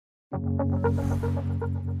Hey,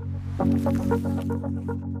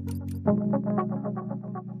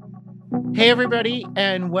 everybody,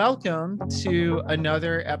 and welcome to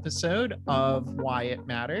another episode of Why It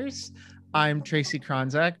Matters. I'm Tracy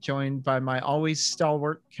Kronzak, joined by my always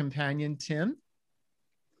stalwart companion, Tim.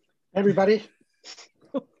 Everybody.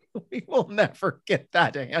 We will never get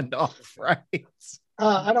that handoff right.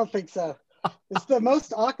 I don't think so. It's the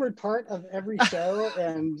most awkward part of every show,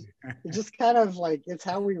 and it's just kind of like, it's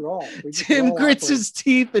how we roll. Tim grits his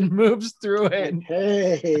teeth and moves through it. Like,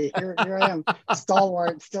 hey, here I am,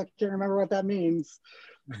 stalwart. Still can't remember what that means.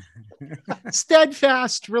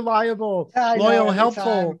 Steadfast, reliable, loyal,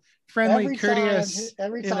 helpful, friendly, courteous.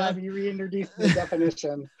 Every time you reintroduce the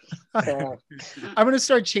definition. So. I'm going to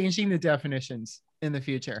start changing the definitions in the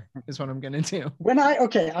future is what I'm going to do.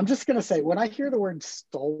 I'm just going to say, when I hear the word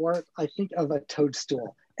stalwart, I think of a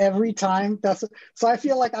toadstool every time. So I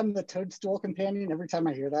feel like I'm the toadstool companion every time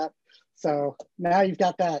I hear that. So now you've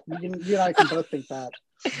got that. You and I can both think that.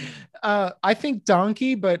 I think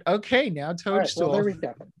donkey, but okay, now toadstool. All right, well,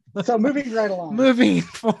 there we go. So moving right along. Moving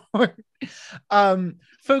forward.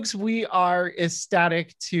 Folks, we are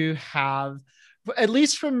ecstatic to have, at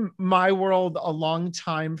least from my world, a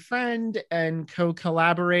longtime friend and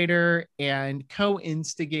co-collaborator and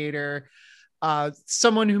co-instigator,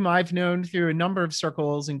 someone whom I've known through a number of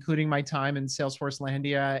circles, including my time in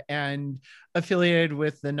Salesforcelandia and affiliated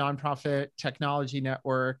with the Nonprofit Technology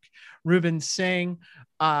Network, Ruben Singh.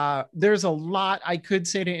 There's a lot I could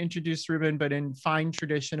say to introduce Ruben, but in fine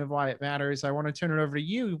tradition of Why It Matters, I want to turn it over to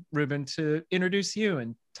you, Ruben, to introduce you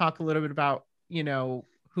and talk a little bit about,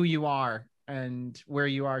 who you are and where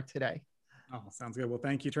you are today. Oh, sounds good. Well,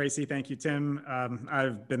 thank you, Tracy. Thank you, Tim.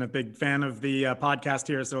 I've been a big fan of the podcast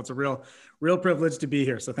here, so it's a real privilege to be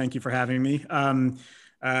here. So thank you for having me.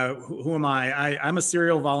 Who am I? I'm a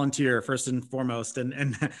serial volunteer first and foremost,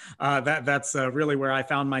 and that's really where I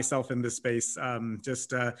found myself in this space.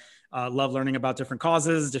 Love learning about different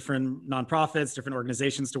causes, different nonprofits, different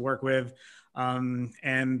organizations to work with.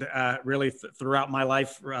 Really throughout my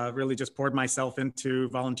life, really just poured myself into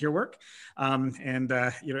volunteer work. When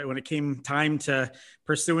it came time to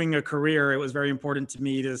pursuing a career, it was very important to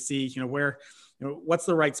me to see, what's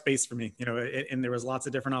the right space for me, and there was lots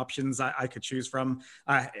of different options I could choose from.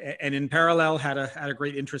 And in parallel had a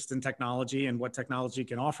great interest in technology and what technology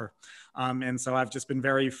can offer. And so I've just been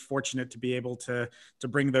very fortunate to be able to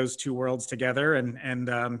bring those two worlds together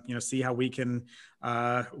and see how we can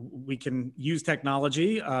use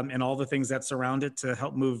technology and all the things that surround it to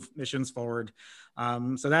help move missions forward.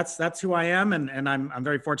 So that's who I am, and I'm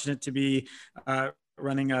very fortunate to be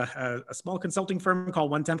running a small consulting firm called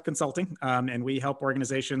 1/10 Consulting, and we help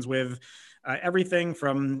organizations with everything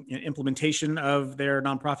from implementation of their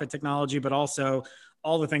nonprofit technology, but also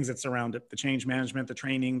all the things that surround it: the change management, the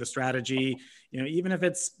training, the strategy, even if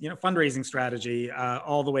it's fundraising strategy,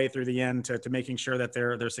 all the way through the end to making sure that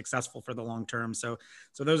they're successful for the long term. So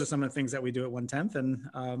those are some of the things that we do at 1/10,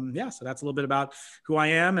 and so that's a little bit about who I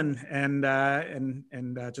am, and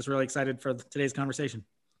just really excited for today's conversation.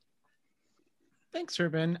 Thanks,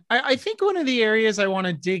 Ruben. I think one of the areas I want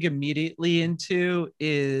to dig immediately into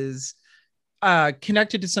is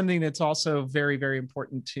connected to something that's also very, very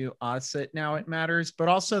important to us at Now It Matters, but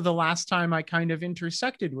also the last time I kind of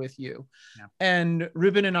intersected with you. Yeah. And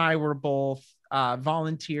Ruben and I were both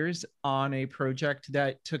volunteers on a project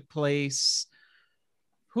that took place,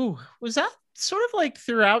 was that sort of like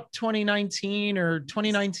throughout 2019 or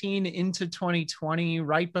 2019 into 2020,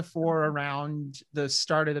 right before around the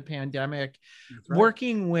start of the pandemic, right.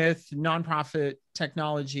 Working with Nonprofit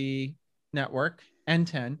Technology Network,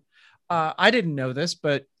 N10. I didn't know this,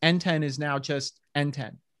 but N10 is now just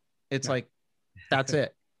N10. It's like, that's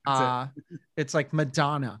it. It's like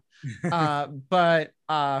Madonna. But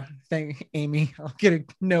thank Amy. I'll get a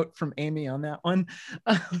note from Amy on that one.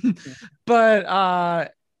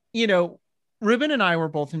 But Ruben and I were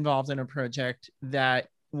both involved in a project that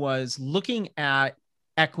was looking at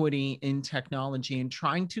equity in technology and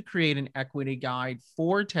trying to create an equity guide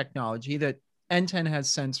for technology that N10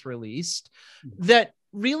 has since released that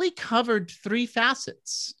really covered three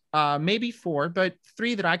facets, maybe four, but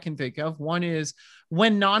three that I can think of. One is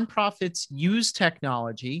when nonprofits use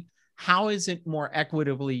technology, how is it more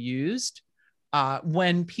equitably used?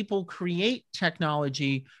 When people create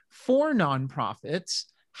technology for nonprofits,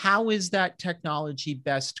 how is that technology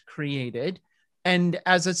best created? And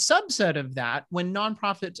as a subset of that, when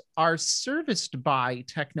nonprofits are serviced by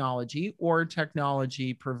technology or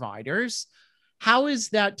technology providers, how is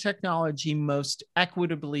that technology most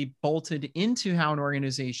equitably bolted into how an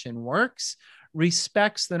organization works,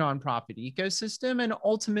 respects the nonprofit ecosystem and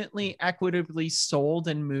ultimately equitably sold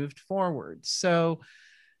and moved forward. So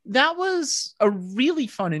that was a really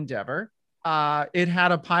fun endeavor. It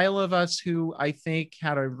had a pile of us who I think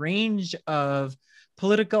had a range of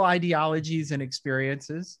political ideologies and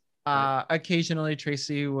experiences. Occasionally,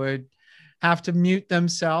 Tracy would have to mute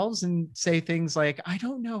themselves and say things like, I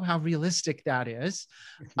don't know how realistic that is.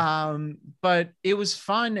 But it was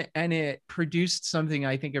fun, and it produced something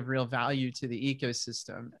I think of real value to the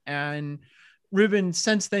ecosystem. And Ruben,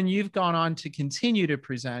 since then, you've gone on to continue to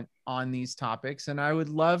present on these topics. And I would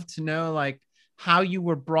love to know like how you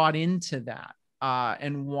were brought into that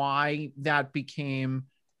and why that became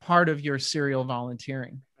part of your serial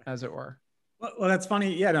volunteering, as it were. Well, that's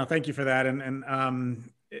funny. Yeah, no, thank you for that. And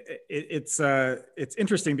it's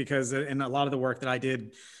interesting because in a lot of the work that I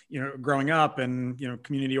did, growing up and,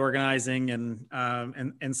 community organizing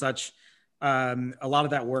and such, a lot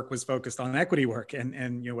of that work was focused on equity work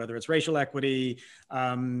and whether it's racial equity,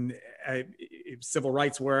 civil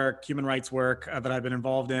rights work, human rights work that I've been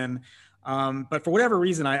involved in. But for whatever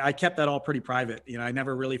reason, I kept that all pretty private. I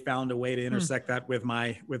never really found a way to intersect that with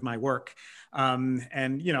my work.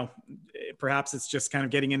 And perhaps it's just kind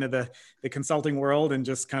of getting into the consulting world and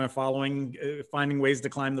just kind of finding ways to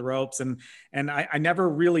climb the ropes. And I never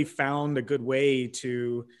really found a good way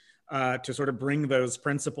to sort of bring those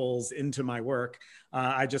principles into my work.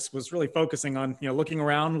 I just was really focusing on, looking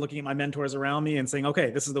around, looking at my mentors around me and saying,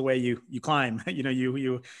 okay, this is the way you climb.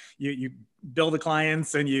 You build the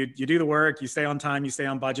clients and you do the work, you stay on time, you stay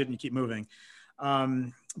on budget, and you keep moving.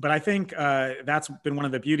 But I think that's been one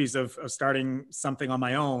of the beauties of starting something on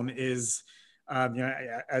my own is,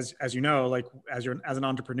 as like as an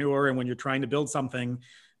entrepreneur and when you're trying to build something,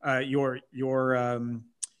 your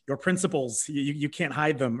principles, you can't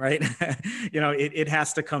hide them, right? It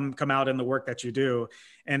has to come out in the work that you do.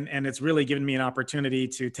 And it's really given me an opportunity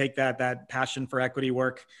to take that passion for equity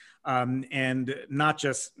work and not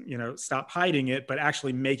just, stop hiding it, but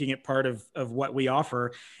actually making it part of what we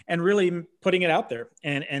offer and really putting it out there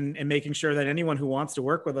and making sure that anyone who wants to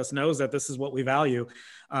work with us knows that this is what we value.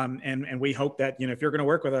 And we hope that, if you're going to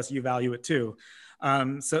work with us, you value it too.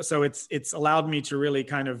 So it's allowed me to really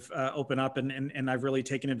kind of open up and I've really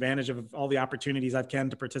taken advantage of all the opportunities I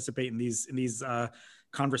can to participate in these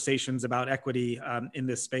conversations about equity in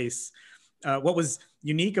this space. What was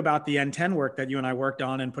unique about the N10 work that you and I worked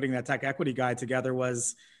on and putting that tech equity guide together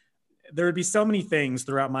was there would be so many things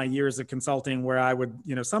throughout my years of consulting where I would,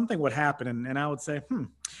 something would happen and I would say,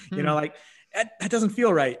 like, that doesn't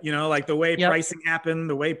feel right. Like the way pricing happened,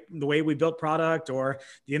 the way we built product or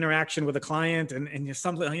the interaction with the client and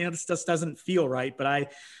something, this just doesn't feel right. But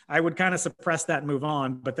I would kind of suppress that and move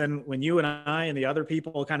on. But then when you and I and the other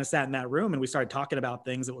people kind of sat in that room and we started talking about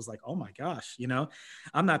things, it was like, oh my gosh,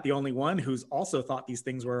 I'm not the only one who's also thought these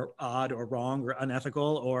things were odd or wrong or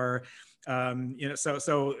unethical or,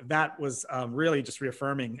 so that was really just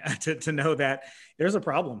reaffirming to know that there's a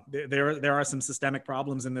problem. There are some systemic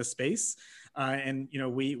problems in this space. And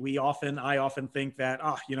I often think that,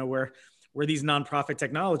 we're these nonprofit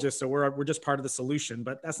technologists, so we're just part of the solution,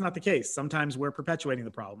 but that's not the case. Sometimes we're perpetuating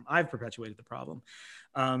the problem. I've perpetuated the problem.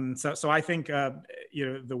 So I think,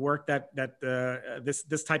 the work that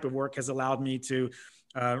this type of work has allowed me to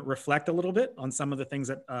reflect a little bit on some of the things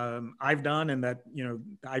that I've done and that,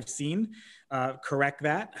 I've seen, correct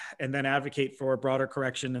that, and then advocate for a broader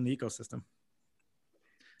correction in the ecosystem.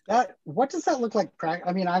 What does that look like?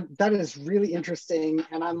 That is really interesting.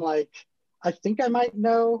 And I'm like, I think I might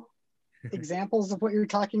know examples of what you're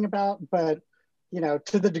talking about, but,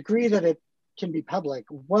 to the degree that it can be public,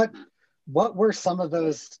 what were some of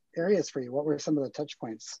those areas for you? What were some of the touch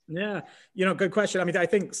points? Yeah, good question. I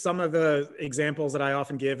think some of the examples that I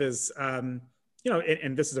often give is, and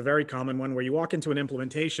this is a very common one where you walk into an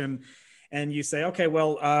implementation and you say, okay,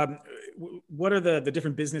 well, what are the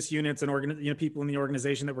different business units and people in the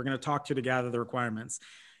organization that we're going to talk to gather the requirements?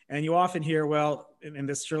 And you often hear, well, and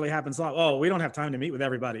this surely happens a lot, oh, we don't have time to meet with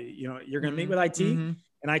everybody. You're going to meet with IT and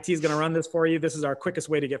IT is going to run this for you. This is our quickest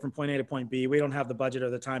way to get from point A to point B. We don't have the budget or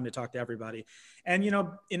the time to talk to everybody. And,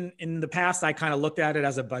 in the past, I kind of looked at it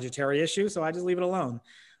as a budgetary issue, so I just leave it alone.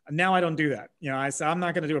 Now I don't do that. I say, I'm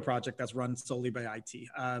not going to do a project that's run solely by IT.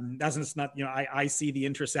 That's just not, I see the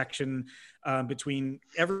intersection between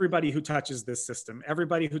everybody who touches this system,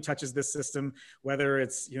 whether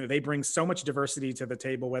it's, they bring so much diversity to the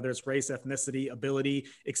table, whether it's race, ethnicity, ability,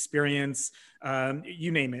 experience,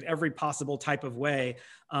 you name it, every possible type of way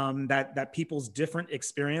that people's different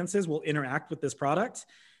experiences will interact with this product,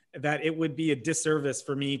 that it would be a disservice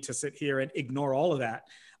for me to sit here and ignore all of that.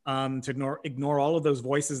 To ignore all of those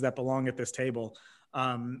voices that belong at this table.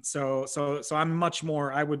 So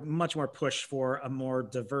I would much more push for a more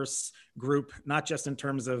diverse group, not just in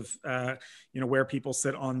terms of, where people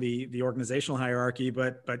sit on the organizational hierarchy,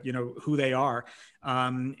 but who they are,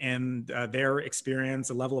 and their experience,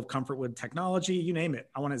 a level of comfort with technology, you name it.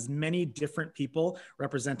 I want as many different people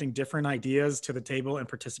representing different ideas to the table and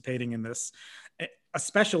participating in this,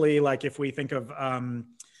 especially like if we think of,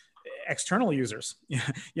 external users.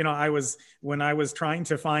 When I was trying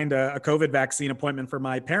to find a COVID vaccine appointment for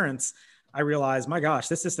my parents, I realized, my gosh,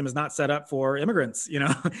 this system is not set up for immigrants.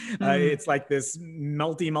 It's like this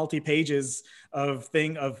multi pages of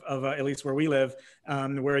at least where we live,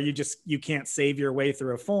 where you can't save your way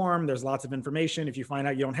through a form. There's lots of information. If you find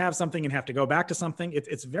out you don't have something and have to go back to something,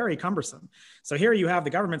 it's very cumbersome. So here you have the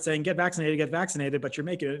government saying, get vaccinated, but you're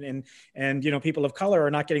making it, and people of color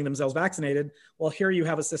are not getting themselves vaccinated. Well, here you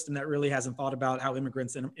have a system that really hasn't thought about how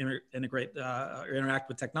immigrants integrate or interact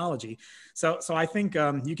with technology. So I think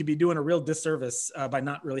you could be doing a real disservice by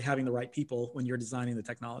not really having the right people when you're designing the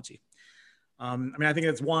technology. I think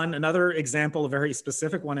that's one. Another example, a very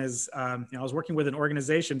specific one, is I was working with an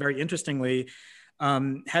organization, very interestingly,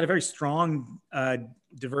 had a very strong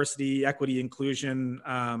diversity, equity, inclusion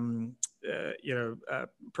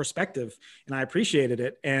perspective, and I appreciated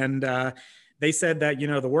it. And they said that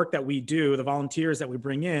the work that we do, the volunteers that we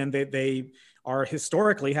bring in, they are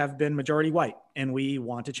historically have been majority white, and we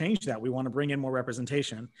want to change that. We want to bring in more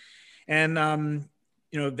representation. And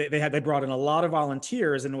they brought in a lot of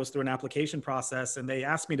volunteers, and it was through an application process. And they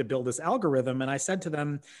asked me to build this algorithm. And I said to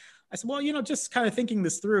them, well, just kind of thinking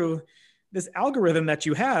this through, this algorithm that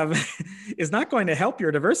you have is not going to help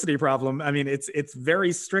your diversity problem. I mean, it's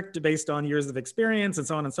very strict based on years of experience and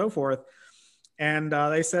so on and so forth. And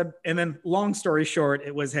they said, and then long story short,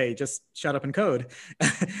 it was, hey, just shut up and code.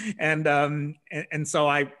 and so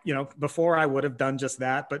I, before I would have done just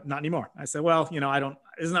that, but not anymore. I said, well,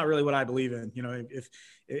 it's not really what I believe in,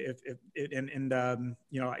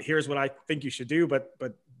 here's what I think you should do, but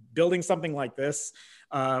building something like this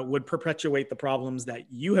would perpetuate the problems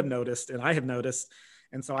that you have noticed and I have noticed.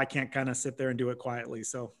 And so I can't kind of sit there and do it quietly.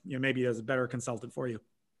 So, maybe there's a better consultant for you.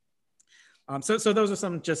 So those are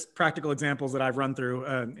some just practical examples that I've run through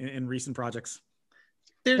in recent projects.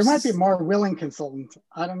 There might be more willing consultant.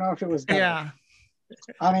 I don't know if it was better. Yeah.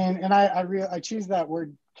 I mean, and I choose that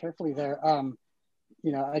word carefully there.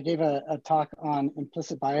 I gave a talk on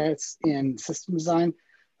implicit bias in system design.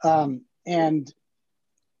 And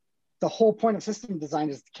the whole point of system design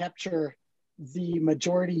is to capture the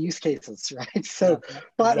majority use cases, right? So,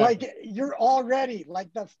 but like you're already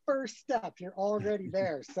like the first step, you're already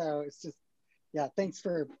there. So it's just, yeah, thanks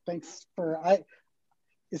for it's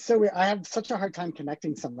so weird. I have such a hard time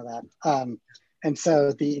connecting some of that. And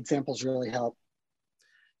so the examples really help.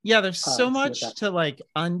 Yeah, there's so much to like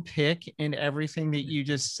unpick in everything that you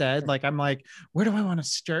just said. Like, I'm like, where do I want to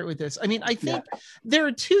start with this? I mean, I think there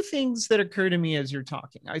are two things that occur to me as you're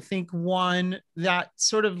talking. I think one, that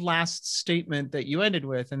sort of last statement that you ended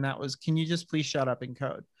with, and that was, can you just please shut up and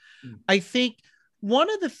code? I think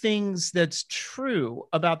one of the things that's true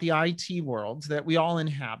about the IT world that we all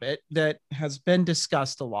inhabit that has been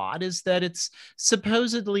discussed a lot is that it's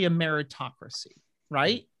supposedly a meritocracy,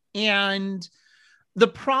 right? And the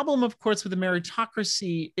problem, of course, with the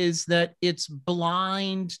meritocracy is that it's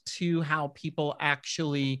blind to how people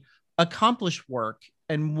actually accomplish work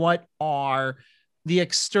and what are the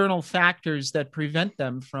external factors that prevent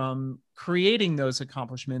them from creating those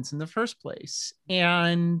accomplishments in the first place.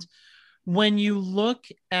 And when you look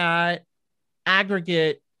at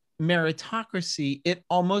aggregate meritocracy, it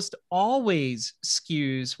almost always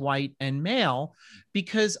skews white and male,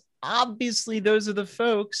 because obviously those are the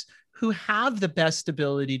folks who have the best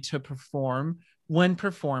ability to perform when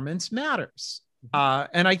performance matters.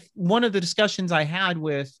 And one of the discussions I had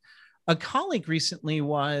with a colleague recently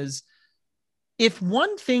was, if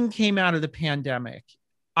one thing came out of the pandemic,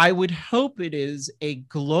 I would hope it is a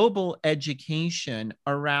global education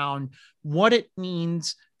around what it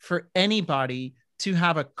means for anybody to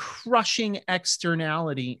have a crushing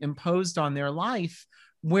externality imposed on their life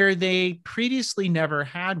where they previously never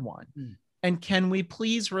had one. And can we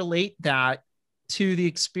please relate that to the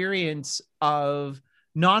experience of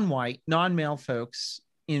non-white, non-male folks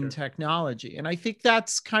in technology? And I think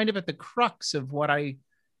that's kind of at the crux of what I,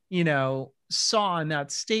 saw in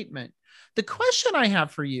that statement. The question I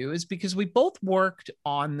have for you is, because we both worked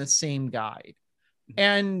on the same guide,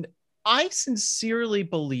 and I sincerely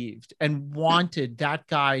believed and wanted that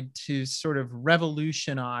guide to sort of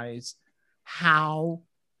revolutionize how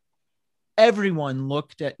everyone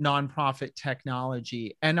looked at nonprofit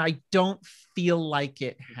technology. And I don't feel like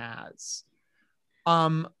it has.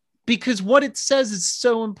 because what it says is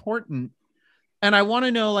so important. And I want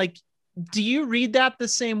to know, like, do you read that the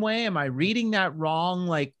same way? Am I reading that wrong?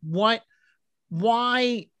 Like, why,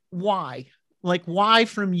 like, why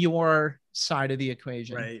from your side of the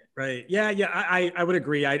equation? Right. Yeah. I would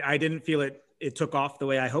agree. I didn't feel it took off the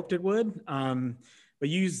way I hoped it would. But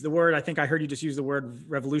use the word, I think I heard you just use the word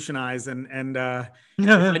revolutionize, and I'm a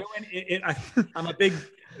big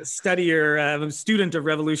studier, I'm a student of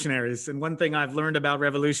revolutionaries. And one thing I've learned about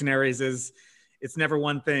revolutionaries is it's never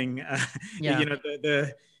one thing. Yeah. You know,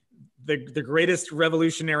 the greatest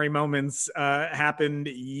revolutionary moments happened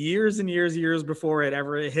years and years before it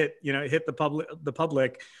ever hit the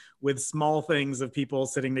public, with small things of people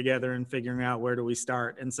sitting together and figuring out where do we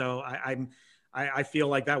start. And so I feel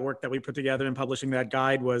like that work that we put together in publishing that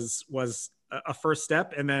guide was a first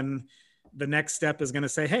step. And then the next step is going to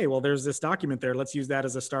say, hey, well, there's this document there. Let's use that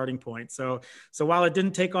as a starting point. So while it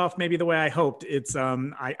didn't take off maybe the way I hoped, it's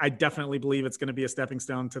I definitely believe it's going to be a stepping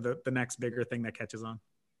stone to the next bigger thing that catches on.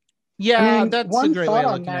 Yeah, I mean, that's a great way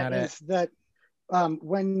of looking at it. Is that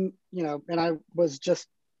when, and I was just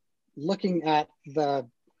looking at the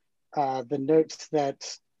notes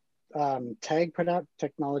that TAG put out,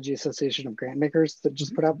 Technology Association of Grant Makers, that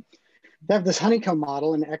just put out, they have this honeycomb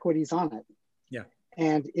model and equities on it. Yeah.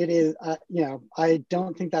 And it is, I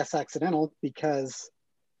don't think that's accidental, because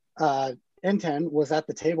NTEN was at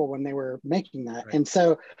the table when they were making that. Right. And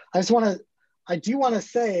so I do want to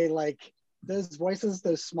say, like, those voices,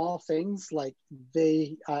 those small things, like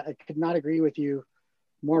I could not agree with you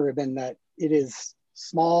more, Ruben, that it is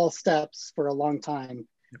small steps for a long time,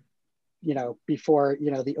 before,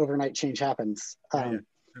 the overnight change happens.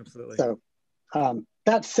 Absolutely. So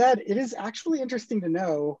that said, it is actually interesting to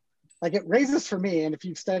know, like, it raises for me, and if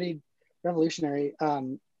you've studied revolutionaries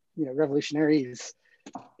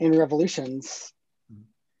in revolutions,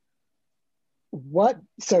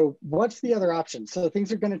 what's the other option? So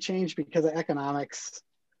things are going to change because of economics,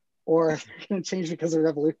 or they're going to change because of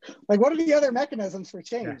revolution. Like, what are the other mechanisms for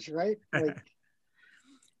change, right? Like,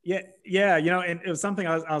 yeah. And it was something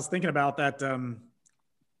I was thinking about, that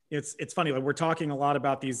it's funny, like, we're talking a lot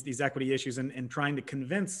about these equity issues and trying to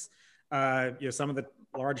convince some of the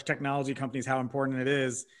large technology companies how important it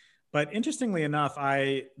is. But interestingly enough,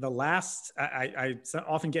 I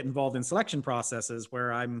often get involved in selection processes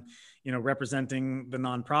where I'm, representing the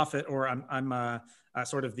nonprofit, or I'm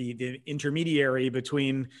sort of the intermediary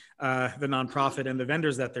between the nonprofit and the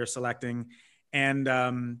vendors that they're selecting. And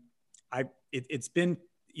it's been,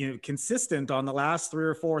 consistent on the last 3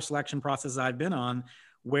 or 4 selection processes I've been on,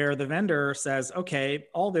 where the vendor says, okay,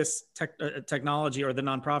 all this technology, or the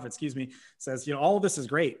nonprofit, says, all of this is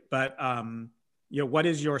great, but what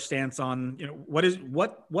is your stance on,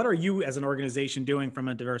 what are you as an organization doing from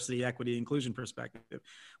a diversity, equity, inclusion perspective?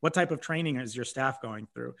 What type of training is your staff going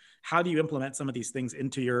through? How do you implement some of these things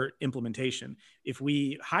into your implementation? If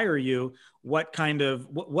we hire you, what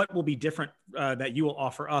will be different that you will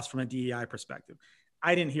offer us from a DEI perspective?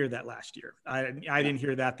 I didn't hear that last year. I didn't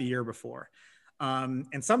hear that the year before.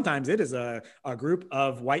 And sometimes it is a group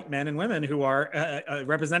of white men and women who are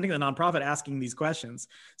representing the nonprofit asking these questions.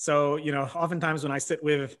 So, oftentimes when I sit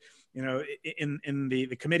with, in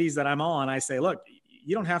the committees that I'm on, I say, look,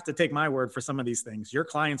 you don't have to take my word for some of these things. Your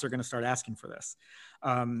clients are going to start asking for this.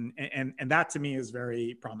 And that to me is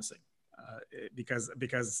very promising, because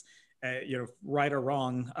right or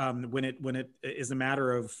wrong, when it is a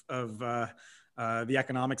matter of the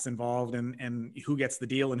economics involved and who gets the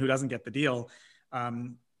deal and who doesn't get the deal,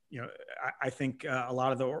 I think a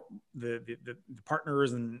lot of the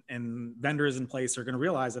partners and vendors in place are going to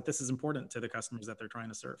realize that this is important to the customers that they're trying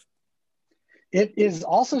to serve. It is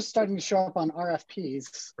also starting to show up on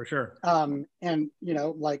RFPs. For sure. And,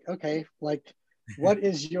 okay, what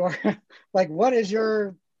is your, what is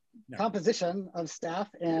your composition of staff,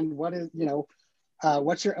 and what is,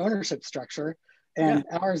 what's your ownership structure? And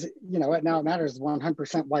ours, now it matters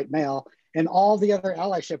 100% white male, and all the other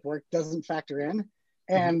allyship work doesn't factor in.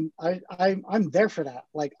 And I'm there for that.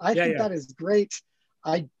 Like, I think that is great.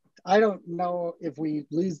 I don't know if we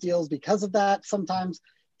lose deals because of that. Sometimes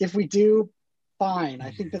if we do, fine.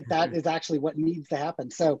 I think that is actually what needs to happen.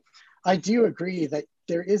 So I do agree that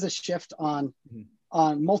there is a shift on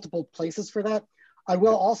multiple places for that. I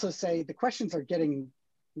will also say the questions are getting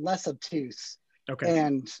less obtuse. Okay.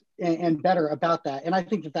 and better about that. And I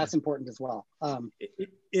think that that's important as well.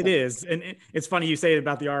 It is. And it's funny you say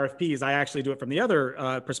about the RFPs. I actually do it from the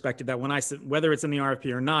other perspective, that when whether it's in the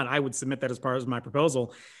RFP or not, I would submit that as part of my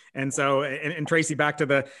proposal. And so, and Tracy, back to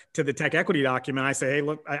the tech equity document, I say, hey,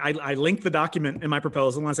 look, I link the document in my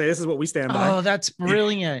proposal and I say, this is what we stand by. Oh, that's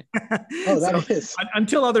brilliant. Oh, that is.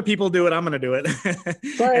 Until other people do it, I'm going to do it.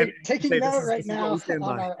 Sorry, taking note right now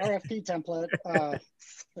on our RFP template.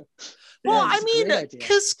 Well, I mean,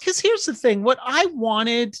 because here's the thing, what I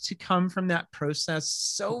wanted to come from that process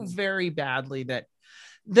so very badly that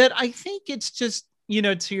I think it's just,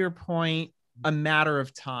 to your point, a matter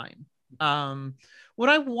of time. What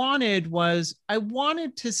I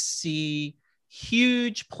wanted to see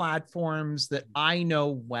huge platforms that I know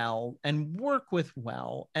well and work with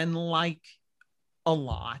well and like a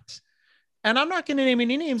lot. And I'm not going to name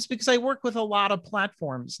any names because I work with a lot of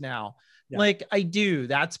platforms now. Yeah. Like I do.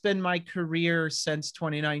 That's been my career since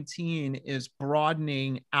 2019, is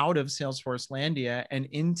broadening out of Salesforce Landia and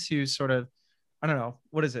into sort of, I don't know,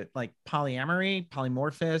 what is it? Like polyamory,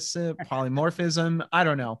 polymorphism. I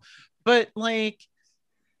don't know. But like,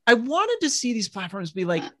 I wanted to see these platforms be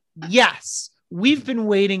like, yes, we've been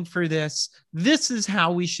waiting for this. This is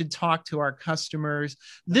how we should talk to our customers.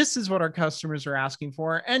 This is what our customers are asking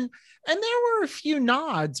for. And there were a few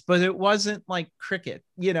nods, but it wasn't like cricket,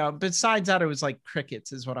 besides that, it was like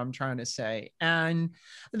crickets is what I'm trying to say. And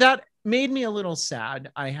that made me a little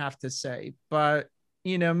sad, I have to say, but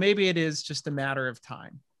maybe it is just a matter of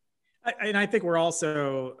time. And I think we're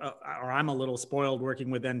also, or I'm a little spoiled working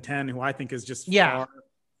with N10, who I think is just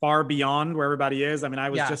far beyond where everybody is. I mean, I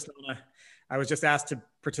was just asked to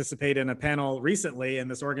participate in a panel recently, and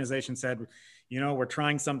this organization said, we're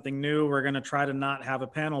trying something new. We're going to try to not have a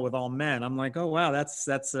panel with all men. I'm like, oh, wow, that's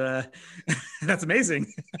that's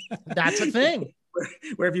amazing. That's a thing.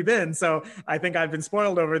 Where have you been? So I think I've been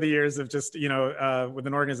spoiled over the years of just, with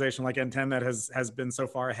an organization like N10 that has been so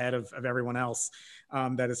far ahead of everyone else,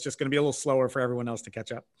 that it's just going to be a little slower for everyone else to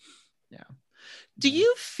catch up. Yeah. Do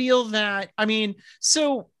you feel that,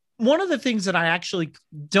 so one of the things that I actually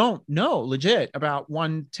don't know legit about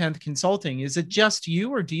 1/10 Consulting, is it just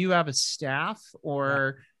you, or do you have a staff,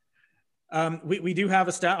 or? We do have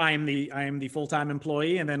a staff. I am the full-time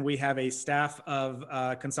employee, and then we have a staff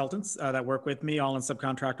of consultants that work with me, all in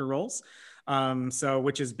subcontractor roles.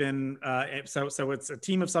 Which has been so it's a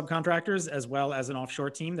team of subcontractors as well as an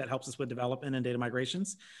offshore team that helps us with development and data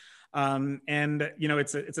migrations.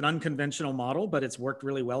 It's an unconventional model, but it's worked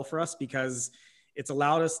really well for us because it's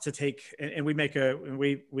allowed us to take, and we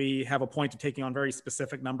have a point of taking on very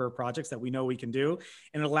specific number of projects that we know we can do.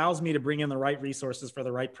 And it allows me to bring in the right resources for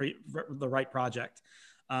the right project.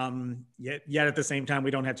 Yet at the same time,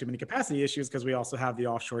 we don't have too many capacity issues because we also have the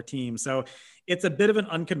offshore team. So it's a bit of an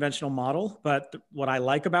unconventional model, but what I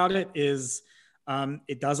like about it is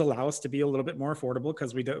it does allow us to be a little bit more affordable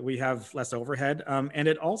because we have less overhead. And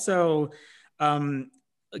it also,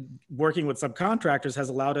 working with subcontractors has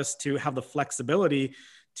allowed us to have the flexibility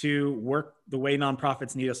to work the way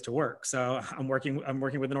nonprofits need us to work. So I'm working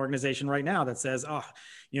with an organization right now that says,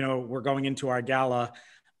 we're going into our gala.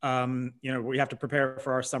 We have to prepare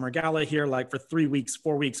for our summer gala here, like for 3 weeks,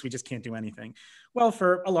 4 weeks, we just can't do anything. Well,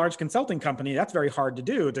 for a large consulting company, that's very hard to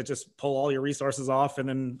do, to just pull all your resources off and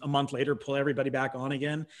then a month later, pull everybody back on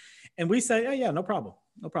again. And we say, oh, yeah, no problem.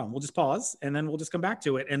 We'll just pause and then we'll just come back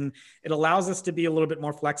to it. And it allows us to be a little bit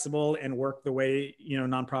more flexible and work the way,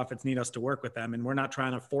 nonprofits need us to work with them. And we're not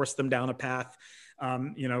trying to force them down a path,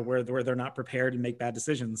 where they're not prepared and make bad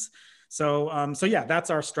decisions. So yeah, that's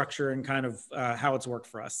our structure and kind of how it's worked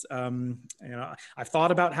for us. I've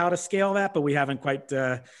thought about how to scale that, but we haven't quite,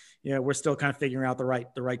 we're still kind of figuring out the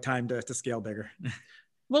right time to scale bigger.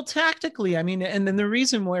 Well, tactically, and then the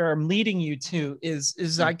reason where I'm leading you to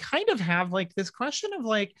is I kind of have like this question of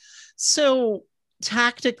like, so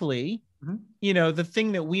tactically, the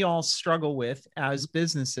thing that we all struggle with as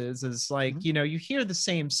businesses is like, you hear the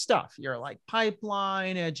same stuff. You're like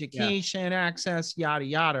pipeline, education, access, yada,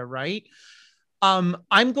 yada, right?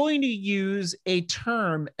 I'm going to use a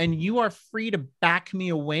term and you are free to back me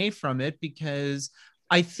away from it because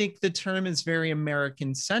I think the term is very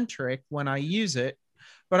American centric when I use it.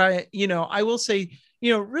 But I will say,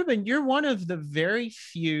 Ruben, you're one of the very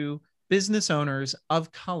few business owners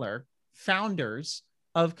of color, founders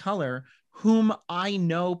of color, whom I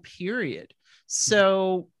know, period.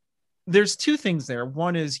 So there's two things there.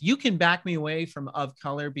 One is you can back me away from of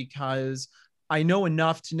color because I know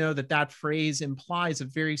enough to know that phrase implies a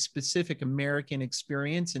very specific American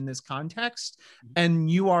experience in this context. And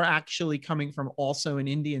you are actually coming from also an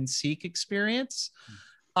Indian Sikh experience.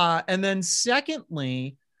 And then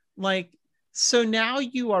secondly, like So now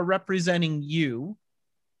you are representing you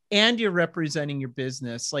and you're representing your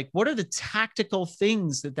business. Like, what are the tactical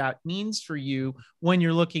things that that means for you when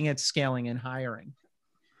you're looking at scaling and hiring?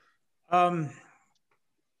 Wow.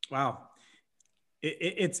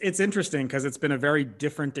 It's interesting because it's been a very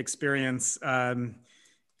different experience prior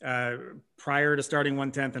to starting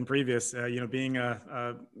 1/10 and previous. Being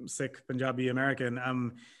a Sikh Punjabi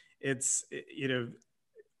American,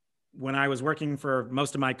 when I was working for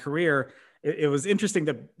most of my career, it was interesting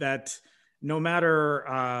that no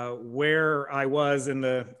matter where I was in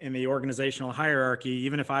the organizational hierarchy,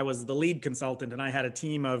 even if I was the lead consultant and I had a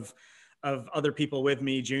team of other people with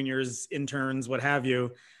me, juniors, interns, what have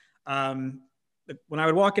you. When I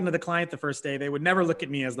would walk into the client the first day, they would never look at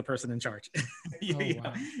me as the person in charge. Wow.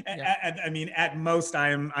 Yeah. I mean, at most, I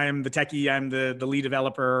am the techie, I'm the lead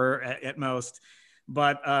developer at most.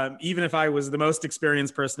 But even if I was the most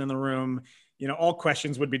experienced person in the room, all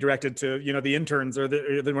questions would be directed to the interns or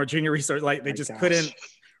the more junior research. Like they just couldn't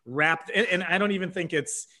wrap. And I don't even think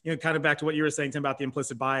it's kind of back to what you were saying, Tim, about the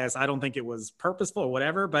implicit bias. I don't think it was purposeful or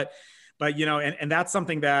whatever, but and that's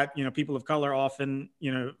something that people of color often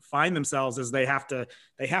find themselves as they have to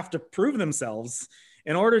prove themselves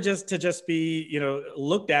in order to be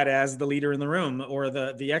looked at as the leader in the room or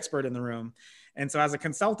the expert in the room. And so as a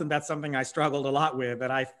consultant, that's something I struggled a lot with,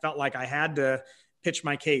 that I felt like I had to pitch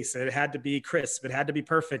my case. It had to be crisp. It had to be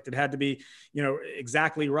perfect. It had to be,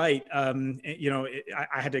 exactly right. I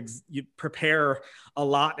had to prepare a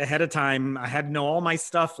lot ahead of time. I had to know all my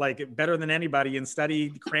stuff like better than anybody and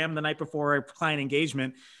study, cram the night before a client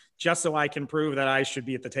engagement, just so I can prove that I should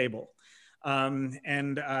be at the table. So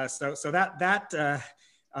that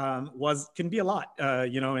can be a lot,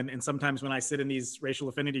 and sometimes when I sit in these racial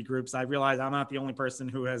affinity groups, I realize I'm not the only person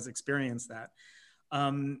who has experienced that.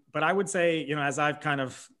 But I would say, as I've kind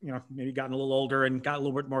of, maybe gotten a little older and got a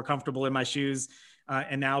little bit more comfortable in my shoes,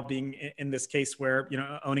 and now being in this case where,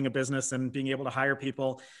 owning a business and being able to hire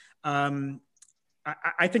people, I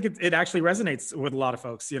think it actually resonates with a lot of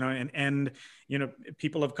folks, and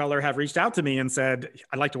people of color have reached out to me and said,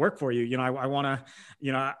 I'd like to work for you. I want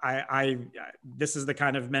to, this is the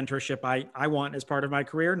kind of mentorship I want as part of my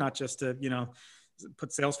career, not just to,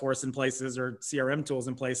 put Salesforce in places or CRM tools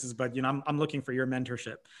in places, but I'm looking for your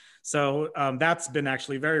mentorship. So that's been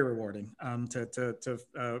actually very rewarding to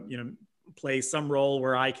play some role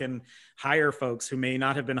where I can hire folks who may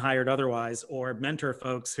not have been hired otherwise, or mentor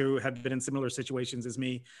folks who have been in similar situations as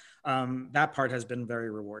me. That part has been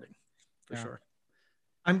very rewarding, for sure.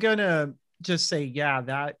 I'm gonna just say,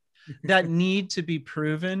 that need to be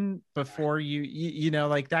proven before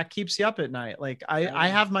like that keeps you up at night. Like I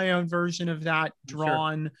have my own version of that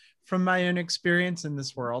drawn from my own experience in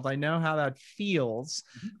this world. I know how that feels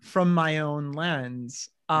from my own lens.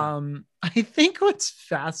 I think what's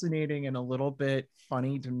fascinating and a little bit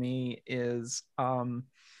funny to me is, I've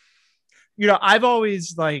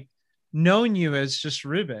always known you as just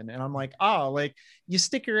Ruben, and I'm like, oh, like you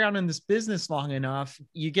stick around in this business long enough,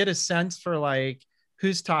 you get a sense for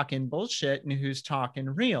who's talking bullshit and who's talking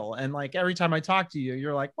real. And every time I talk to you,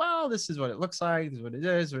 you're like, well, this is what it looks like. This is what it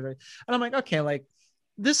is. And I'm like, okay,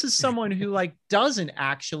 this is someone who doesn't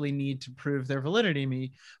actually need to prove their validity to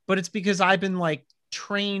me, but it's because I've been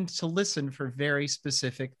trained to listen for very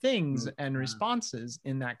specific things and responses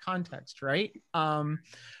in that context. Right.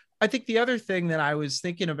 I think the other thing that I was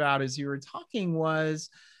thinking about as you were talking was,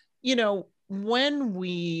 when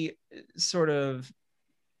we sort of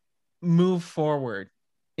move forward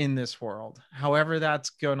in this world, however that's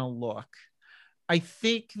going to look, I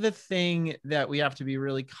think the thing that we have to be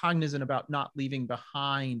really cognizant about not leaving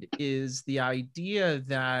behind is the idea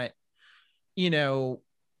that,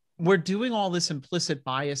 we're doing all this implicit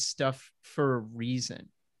bias stuff for a reason,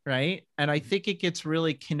 right? And I think it gets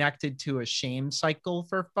really connected to a shame cycle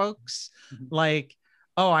for folks.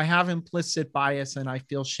 Oh, I have implicit bias and I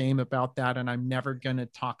feel shame about that, and I'm never going to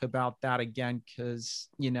talk about that again because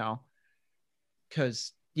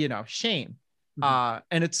shame. And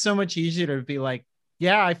it's so much easier to be like,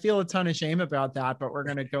 yeah, I feel a ton of shame about that, but we're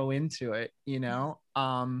going to go into it,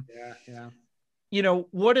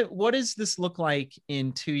 what does this look like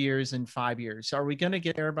in 2 years and 5 years? Are we going to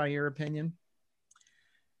get there by your opinion?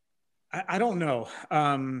 I don't know.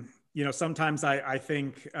 Sometimes I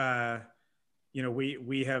think,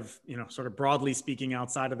 we have, sort of broadly speaking,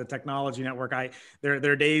 outside of the technology network, there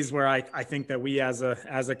are days where I think that we as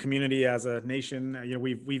a community, as a nation,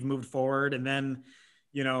 we've moved forward, and then,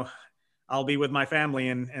 I'll be with my family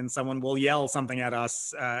and someone will yell something at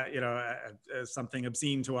us, something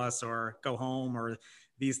obscene to us, or go home, or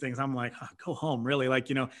these things. I'm like, oh, go home, really?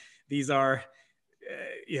 These are,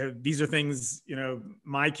 these are things,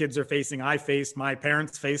 my kids are facing, I faced, my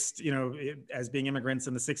parents faced, as being immigrants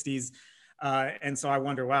in the 60s. And so I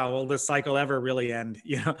wonder, wow, will this cycle ever really end?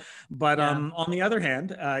 But on the other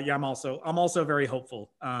hand, I'm also very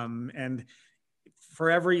hopeful. And for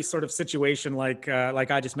every sort of situation, like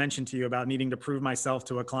I just mentioned to you about needing to prove myself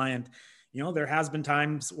to a client, there have been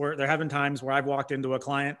times where I've walked into a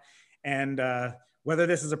client, and whether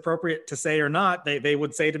this is appropriate to say or not, they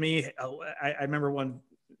would say to me, I remember one,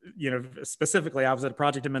 specifically, I was at a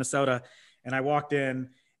project in Minnesota, and I walked in,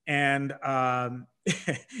 and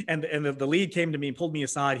and the lead came to me and pulled me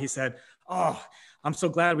aside. He said, "Oh, I'm so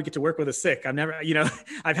glad we get to work with a sick.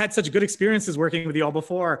 I've had such good experiences working with you all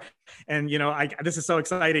before. And, this is so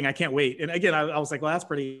exciting. I can't wait." And again, I was like, well, that's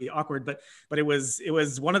pretty awkward, but it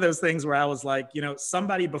was one of those things where I was like,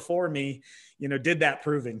 somebody before me, did that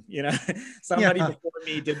proving, somebody before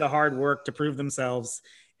me did the hard work to prove themselves.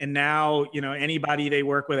 And now, anybody they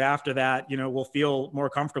work with after that, will feel more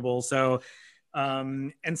comfortable. So,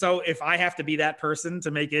 and so if I have to be that person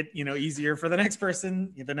to make it, easier for the next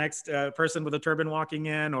person, the next person with a turban walking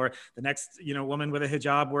in, or the next, woman with a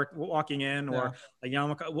hijab walking in, or a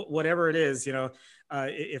yarmulke, whatever it is,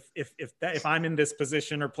 if I'm in this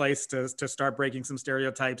position or place to start breaking some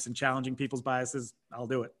stereotypes and challenging people's biases, I'll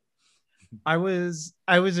do it. I was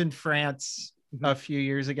in France a few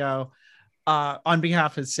years ago, on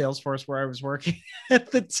behalf of Salesforce, where I was working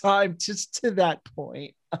at the time, just to that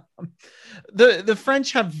point. The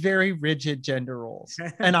French have very rigid gender roles,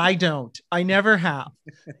 and I don't. I never have.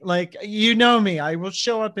 Like, me, I will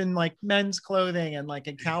show up in like men's clothing and like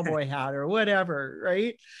a cowboy hat or whatever,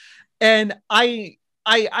 right? And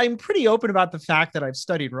I'm pretty open about the fact that I've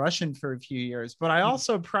studied Russian for a few years, but I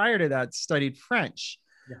also prior to that studied French.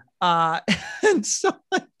 And so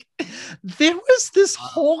like, there was this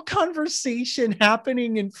whole conversation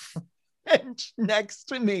happening in French next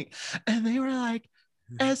to me, and they were like,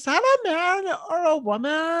 "Is that a man or a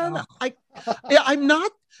woman?" I'm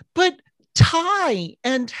not, but tie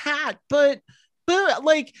and hat, but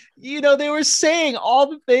like, they were saying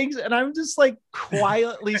all the things, and I'm just like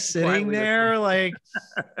quietly sitting there, like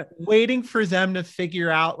waiting for them to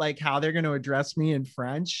figure out like how they're going to address me in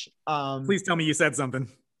French. Please tell me you said something.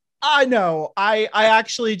 I know. I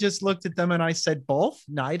actually just looked at them and I said both,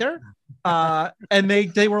 neither. And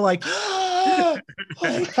they were like, and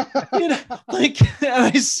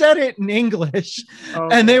I said it in English,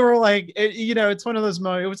 and they were like, it's one of those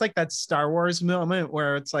moments. It was like that Star Wars moment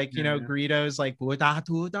where it's like, Greedo's like,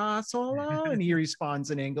 solo, and he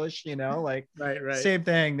responds in English, like right. Same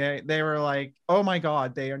thing. They were like, oh my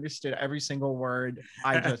God, they understood every single word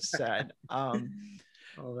I just said.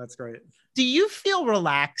 Oh, that's great. Do you feel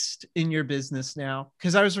relaxed in your business now?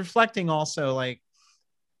 Because I was reflecting also, like,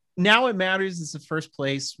 Now It Matters is the first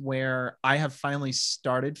place where I have finally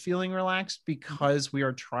started feeling relaxed, because we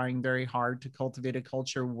are trying very hard to cultivate a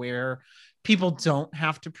culture where people don't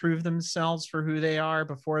have to prove themselves for who they are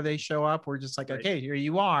before they show up. We're just like, right. Okay, here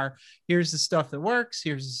you are. Here's the stuff that works.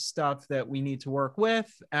 Here's the stuff that we need to work with,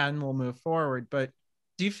 and we'll move forward. But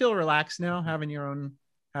do you feel relaxed now having your own?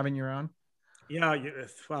 Yeah.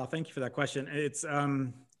 Wow. Thank you for that question. It's,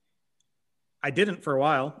 I didn't for a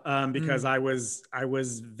while, because I was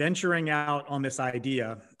venturing out on this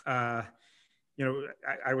idea. I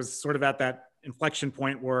was sort of at that inflection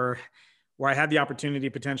point where I had the opportunity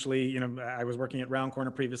potentially, I was working at Round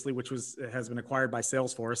Corner previously, which has been acquired by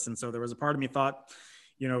Salesforce. And so there was a part of me thought,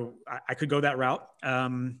 I could go that route.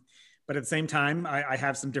 But at the same time, I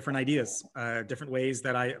have some different ideas, different ways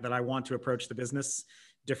that I want to approach the business,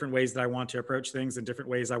 different ways that I want to approach things, and different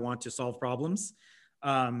ways I want to solve problems.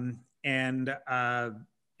 And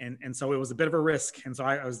so it was a bit of a risk. And so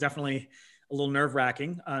I was definitely a little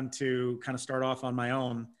nerve-wracking to kind of start off on my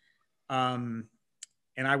own. And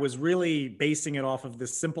I was really basing it off of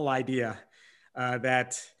this simple idea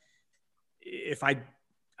that if I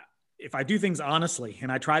do things honestly,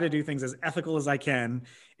 and I try to do things as ethical as I can,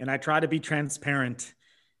 and I try to be transparent,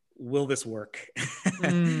 will this work?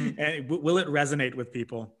 And will it resonate with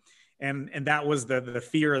people? And that was the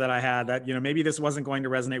fear that I had, that, maybe this wasn't going to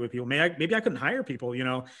resonate with people. Maybe I couldn't hire people,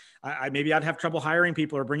 maybe I'd have trouble hiring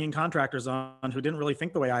people or bringing contractors on who didn't really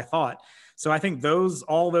think the way I thought. So I think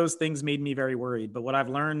all those things made me very worried. But what I've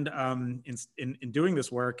learned in doing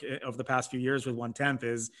this work over the past few years with 1/10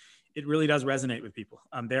 is it really does resonate with people.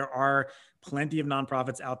 There are plenty of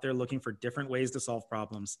nonprofits out there looking for different ways to solve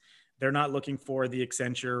problems. They're not looking for the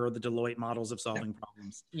Accenture or the Deloitte models of solving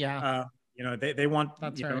problems. Yeah. They want,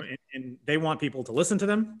 right. And they want people to listen to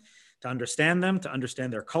them, to understand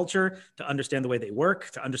their culture, to understand the way they work,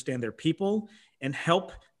 to understand their people, and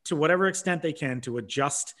help to whatever extent they can to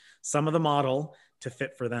adjust some of the model to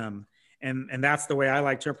fit for them. And that's the way I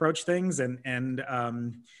like to approach things. And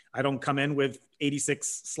I don't come in with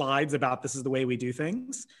 86 slides about this is the way we do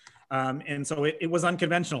things. And so it was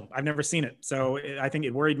unconventional. I've never seen it. So I think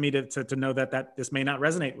it worried me to know that this may not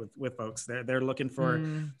resonate with folks. They're looking for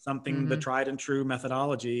something, the tried and true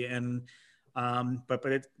methodology. And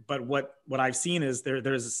but what I've seen is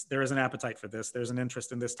there is an appetite for this. There's an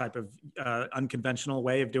interest in this type of unconventional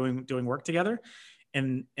way of doing work together.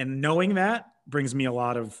 And knowing that brings me a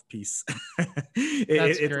lot of peace.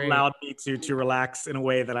 It's allowed me to relax in a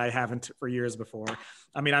way that I haven't for years before.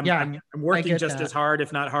 I mean, I'm working just as hard,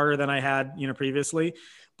 if not harder than I had, previously,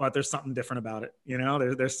 but there's something different about it.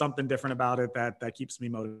 There's something different about it that keeps me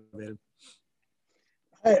motivated.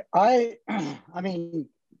 I mean,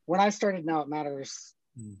 when I started Now It Matters,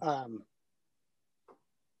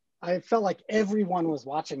 I felt like everyone was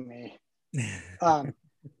watching me.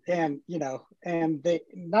 And and they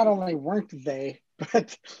not only weren't they,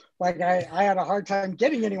 but like I had a hard time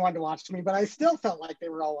getting anyone to watch me, but I still felt like they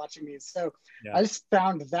were all watching me. So I just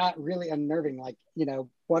found that really unnerving. Like,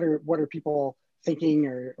 what are people thinking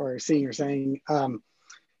or seeing or saying?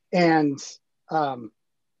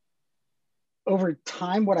 Over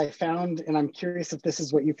time, what I found, and I'm curious if this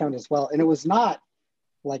is what you found as well, and it was not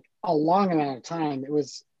like a long amount of time, it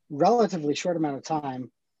was relatively short amount of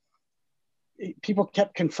time. People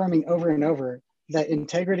kept confirming over and over that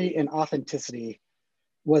integrity and authenticity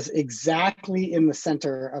was exactly in the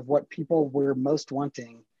center of what people were most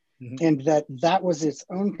wanting, and that was its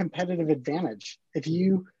own competitive advantage. If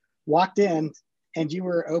you walked in and you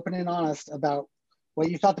were open and honest about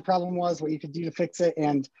what you thought the problem was, what you could do to fix it,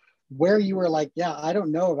 and where you were like, yeah, I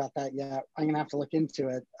don't know about that yet, I'm gonna have to look into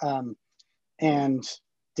it, and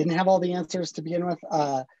didn't have all the answers to begin with,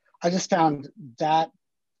 I just found that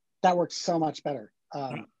works so much better.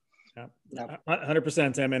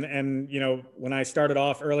 100%, Tim. And when I started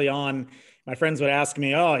off early on, my friends would ask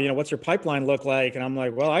me, oh, what's your pipeline look like? And I'm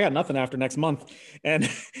like, well, I got nothing after next month. And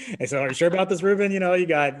I said, are you sure about this, Ruben? You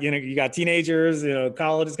got teenagers,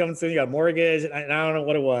 college is coming soon, you got mortgage. And I don't know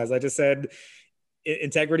what it was. I just said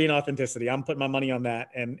integrity and authenticity. I'm putting my money on that.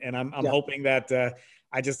 And I'm hoping that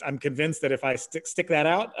I'm convinced that if I stick that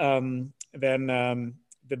out, then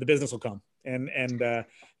the business will come. And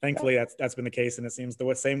thankfully that's been the case, and it seems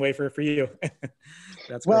the same way for you.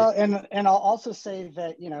 That's well, great. And I'll also say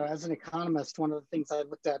that as an economist, one of the things I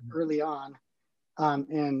looked at early on,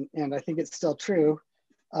 and I think it's still true,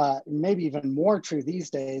 maybe even more true these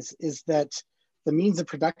days, is that the means of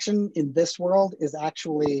production in this world is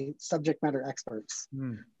actually subject matter experts.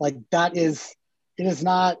 Like it is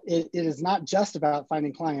not just about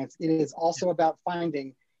finding clients. It is also about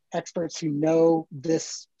finding experts who know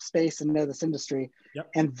this space and know this industry.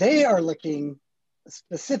 And they're looking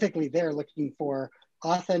for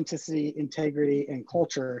authenticity, integrity, and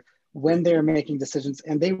culture when they're making decisions,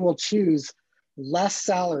 and they will choose less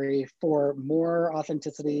salary for more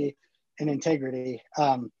authenticity and integrity.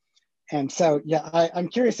 And so, I'm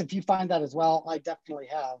curious if you find that as well. I definitely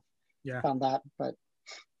have found that, but.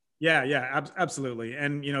 Absolutely.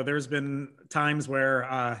 And, there's been times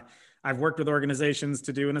where, I've worked with organizations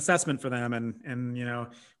to do an assessment for them. And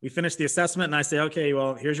we finish the assessment and I say, okay,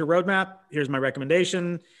 well, here's your roadmap. Here's my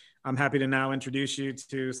recommendation. I'm happy to now introduce you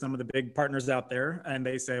to some of the big partners out there. And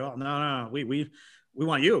they say, oh, no, we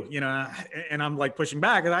want you, and I'm like pushing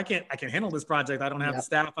back, and I can't handle this project. I don't have the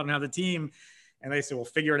staff. I don't have the team. And they say, well,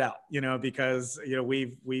 figure it out, because,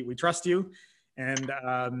 we trust you, and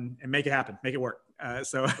make it happen, make it work.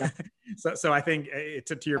 So I think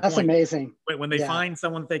to your point, that's amazing. When they find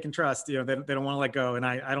someone that they can trust, they don't want to let go. And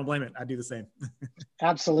I don't blame it. I do the same.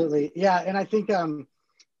 Absolutely. Yeah. And I think,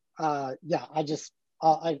 I'll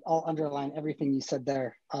underline everything you said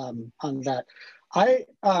there on that.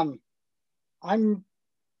 I'm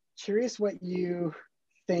curious what you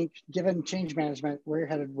think, given change management, where you're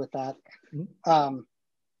headed with that.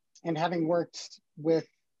 And having worked with,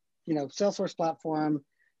 Salesforce platform,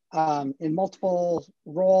 in multiple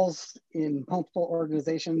roles in multiple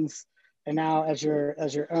organizations, and now as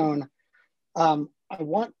your own,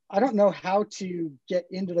 I don't know how to get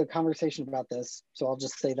into the conversation about this, so I'll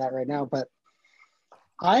just say that right now, but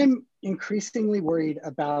I'm increasingly worried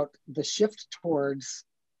about the shift towards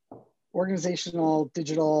organizational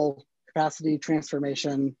digital capacity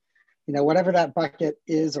transformation, whatever that bucket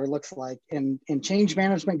is or looks like, and change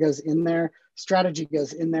management goes in there, strategy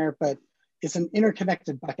goes in there, but it's an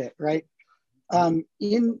interconnected bucket, right?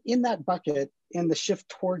 In that bucket, in the shift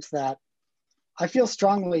towards that, I feel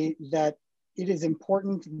strongly that it is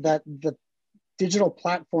important that the digital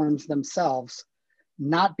platforms themselves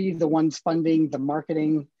not be the ones funding the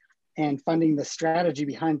marketing and funding the strategy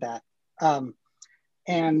behind that.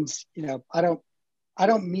 And, I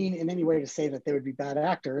don't mean in any way to say that they would be bad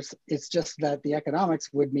actors. It's just that the economics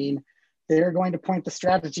would mean they're going to point the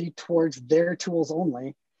strategy towards their tools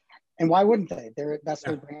only. And why wouldn't they? That's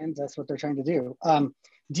their brand. That's what they're trying to do.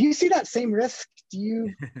 Do you see that same risk? Do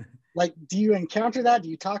you encounter that? Do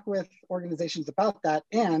you talk with organizations about that?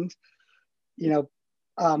 And,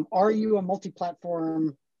 are you a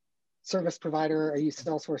multi-platform service provider? Are you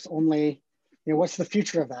Salesforce only? What's the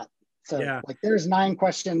future of that? So there's 9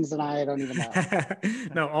 questions and I don't even know.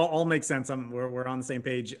 No, all makes sense. We're on the same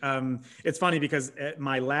page. It's funny because at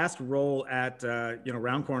my last role at,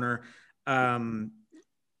 Round Corner,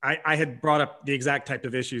 I had brought up the exact type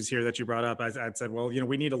of issues here that you brought up. I'd said, well,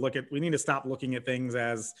 we need to stop looking at things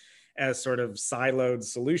as sort of siloed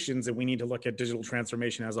solutions, and we need to look at digital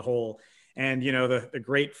transformation as a whole. And, the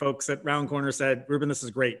great folks at Round Corner said, Ruben, this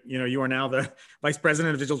is great. You are now the Vice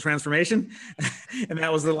President of Digital Transformation. And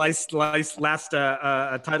that was the last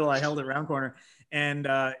title I held at Round Corner. And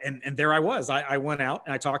there I was. I went out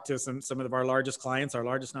and I talked to some of our largest clients, our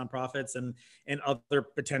largest nonprofits, and other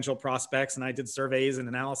potential prospects. And I did surveys and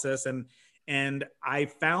analysis. And I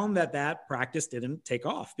found that practice didn't take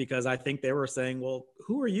off because I think they were saying, well,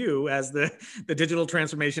 who are you as the digital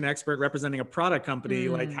transformation expert representing a product company?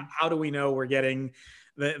 Like, how do we know we're getting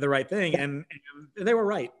the right thing? And they were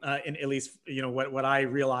right. And at least, what I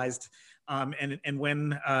realized. And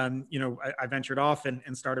when, I ventured off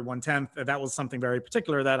and started 1Tenth, that was something very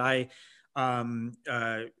particular that I,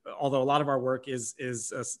 although a lot of our work is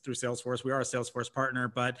through Salesforce, we are a Salesforce partner,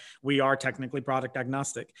 but we are technically product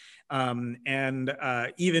agnostic. And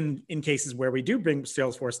even in cases where we do bring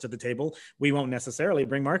Salesforce to the table, we won't necessarily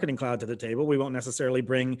bring Marketing Cloud to the table. We won't necessarily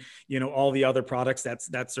bring, all the other products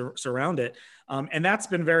that surround it. And that's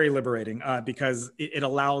been very liberating because it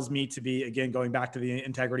allows me to be, again, going back to the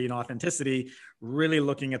integrity and authenticity, really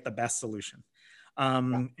looking at the best solution.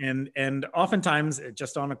 And oftentimes,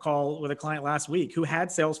 just on a call with a client last week who had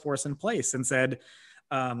Salesforce in place and said,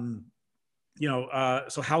 so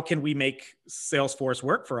how can we make Salesforce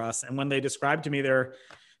work for us? And when they described to me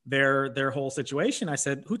their whole situation, I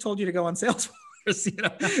said, who told you to go on Salesforce?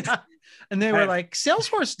 And they were like,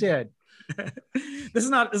 Salesforce did. This is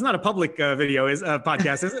not a public video, is a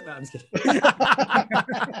podcast, is it? No, I'm just kidding.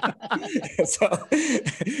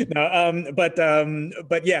 But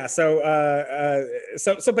yeah.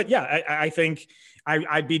 But yeah, I think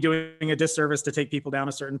I'd be doing a disservice to take people down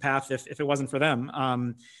a certain path if it wasn't for them.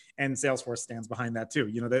 And Salesforce stands behind that too.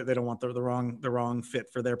 They don't want the wrong fit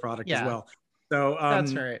for their product as well. So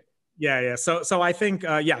that's right. Yeah. So I think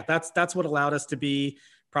that's what allowed us to be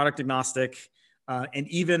product agnostic. And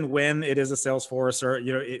even when it is a Salesforce or,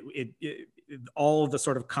 all of the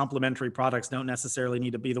sort of complementary products don't necessarily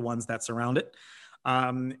need to be the ones that surround it.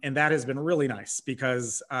 And that has been really nice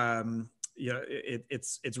because,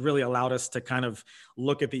 it's really allowed us to kind of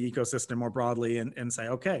look at the ecosystem more broadly and say,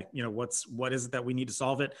 okay, what is it that we need to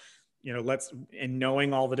solve it? And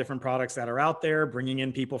knowing all the different products that are out there, bringing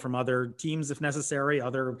in people from other teams if necessary,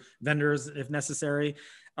 other vendors if necessary.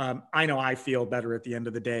 I know I feel better at the end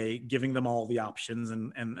of the day, giving them all the options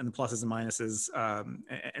and the pluses and minuses.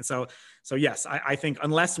 And so yes, I think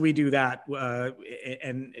unless we do that,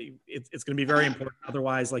 and it's going to be very important.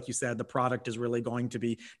 Otherwise, like you said, the product is really going to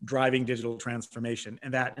be driving digital transformation,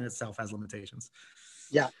 and that in itself has limitations.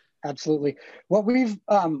 Yeah, absolutely. What we've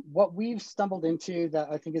stumbled into that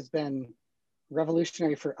I think has been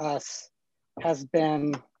revolutionary for us has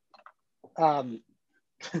been the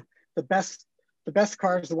best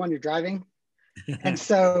car is the one you're driving. And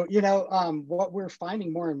so, what we're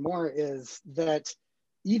finding more and more is that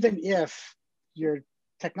even if your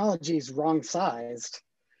technology is wrong sized,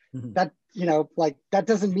 that, that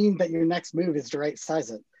doesn't mean that your next move is to right size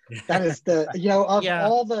it. That is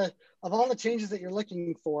of all the changes that you're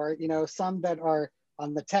looking for, some that are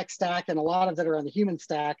on the tech stack and a lot of that are on the human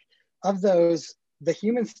stack. Of those, the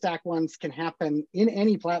human stack ones can happen in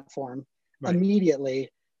any platform immediately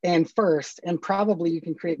and first, and probably you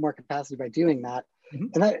can create more capacity by doing that.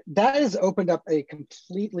 And that has opened up a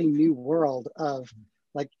completely new world of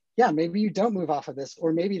maybe you don't move off of this,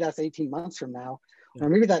 or maybe that's 18 months from now, or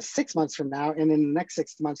maybe that's 6 months from now. And in the next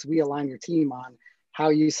 6 months, we align your team on how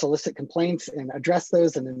you solicit complaints and address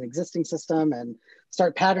those in an existing system and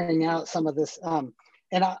start patterning out some of this. And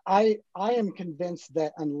I am convinced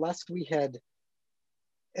that unless we had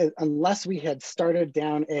started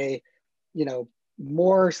down a,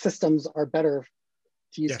 more systems are better,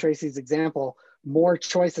 to use Tracy's example, more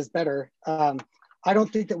choice is better. I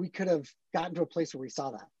don't think that we could have gotten to a place where we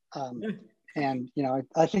saw that. And,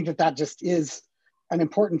 I think that just is an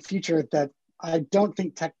important feature that I don't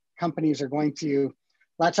think tech companies are going to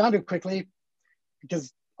latch onto quickly.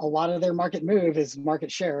 because a lot of their market move is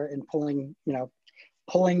market share and pulling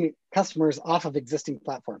customers off of existing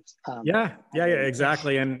platforms. Yeah,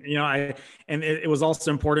 exactly. And it was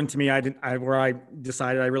also important to me. Where I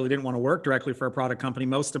decided I really didn't want to work directly for a product company.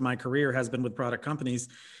 Most of my career has been with product companies,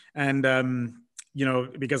 and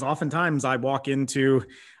because oftentimes I walk into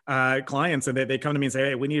clients and they come to me and say,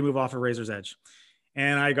 "Hey, we need to move off of Razor's Edge."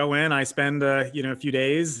 And I go in, I spend a few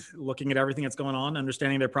days looking at everything that's going on,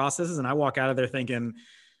 understanding their processes, and I walk out of there thinking,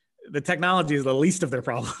 the technology is the least of their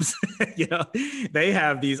problems. They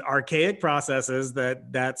have these archaic processes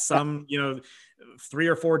that some 3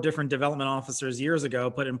 or 4 different development officers years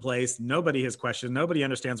ago put in place. Nobody has questioned. Nobody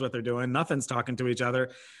understands what they're doing. Nothing's talking to each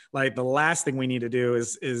other. Like, the last thing we need to do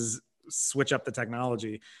is switch up the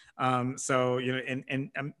technology.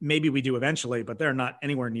 Maybe we do eventually, but they're not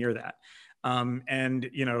anywhere near that.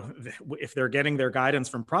 If they're getting their guidance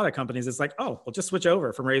from product companies, it's like, oh, we'll just switch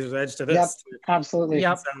over from Razor's Edge to this. Yep, absolutely.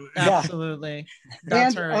 Yep, absolutely.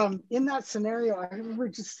 That's right. In that scenario, I remember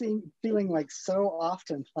just feeling like so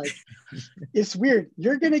often, like, it's weird.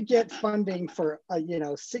 You're going to get funding for,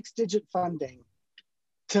 6-digit funding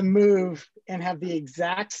to move and have the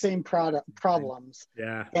exact same problems.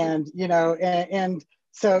 Yeah. And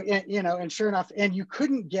sure enough, and you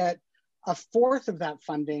couldn't get a fourth of that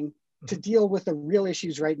funding to deal with the real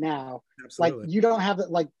issues right now. Absolutely. Like, you don't have it,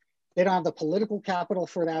 like, they don't have the political capital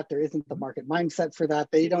for that. There isn't the market mindset for that.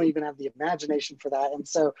 They don't even have the imagination for that. And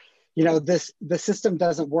so, the system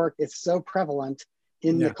doesn't work. It's so prevalent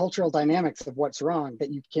in the cultural dynamics of what's wrong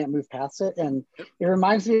that you can't move past it. And it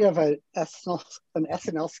reminds me of an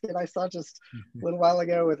SNL skit I saw just a little while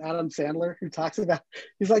ago with Adam Sandler, who talks about,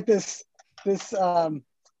 he's like this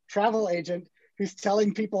travel agent who's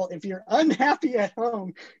telling people, if you're unhappy at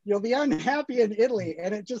home, you'll be unhappy in Italy.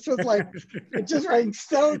 And it just was like, it just rang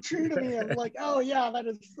so true to me. I'm like, oh yeah, that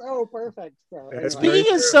is so perfect. So, anyway.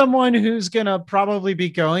 Speaking as someone who's going to probably be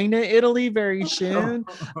going to Italy very soon,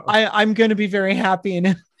 I'm going to be very happy in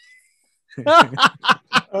Italy.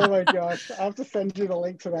 Oh my gosh, I have to send you the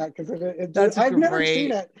link to that, because I've never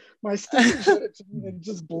seen it. My student showed it to me, and it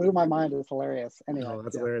just blew my mind. It's hilarious. Anyway,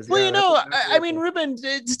 that's hilarious. Well, I mean, Ruben,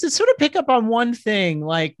 to sort of pick up on one thing,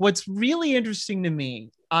 like, what's really interesting to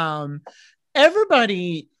me,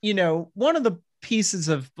 everybody, one of the pieces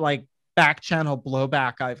of like back channel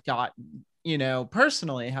blowback I've gotten,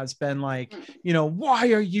 personally, has been like,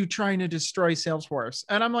 why are you trying to destroy Salesforce?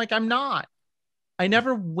 And I'm like, I'm not. I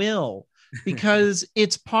never will. Because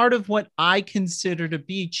it's part of what I consider to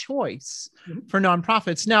be choice for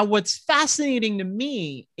nonprofits. Now, what's fascinating to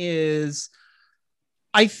me is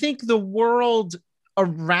I think the world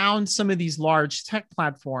around some of these large tech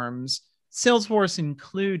platforms, Salesforce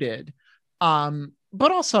included, but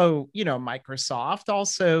also, Microsoft,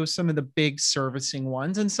 also some of the big servicing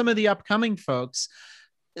ones, and some of the upcoming folks,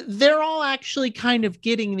 they're all actually kind of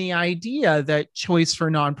getting the idea that choice for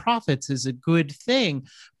nonprofits is a good thing.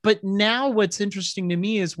 But now what's interesting to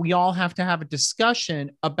me is we all have to have a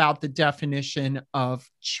discussion about the definition of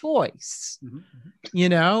choice, and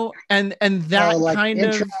that like kind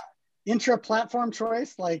of intra-platform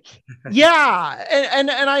choice, like, yeah.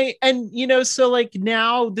 So like,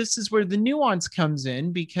 now this is where the nuance comes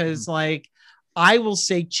in, because like, I will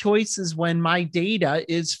say choice is when my data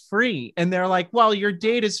is free. And they're like, well, your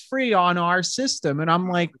data is free on our system. And I'm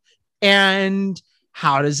like, and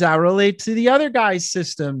how does that relate to the other guys'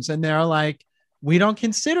 systems? And they're like, we don't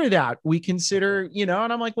consider that. We consider, and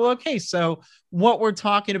I'm like, well, okay. So what we're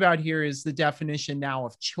talking about here is the definition now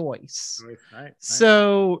of choice. Right.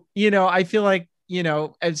 So, I feel like,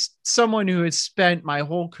 as someone who has spent my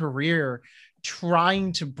whole career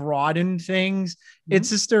trying to broaden things, it's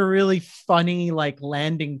just a really funny like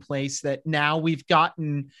landing place that now we've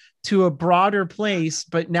gotten to a broader place,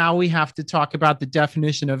 but now we have to talk about the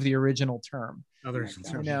definition of the original term.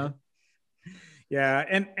 Yeah,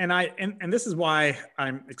 and this is why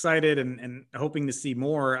I'm excited and hoping to see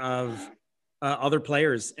more of other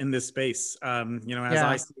players in this space.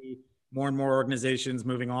 I see more and more organizations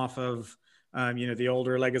moving off of the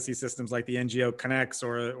older legacy systems like the NGO Connects,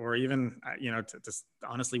 or even, just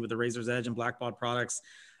honestly with the Razor's Edge and Blackbaud products,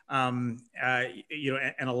 and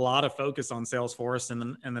a lot of focus on Salesforce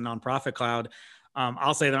and the nonprofit cloud.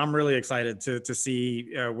 I'll say that I'm really excited to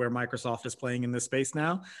see where Microsoft is playing in this space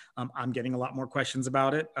now. I'm getting a lot more questions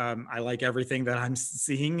about it. I like everything that I'm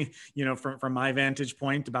seeing, from my vantage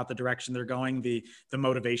point about the direction they're going, the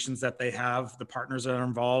motivations that they have, the partners that are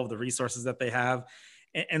involved, the resources that they have.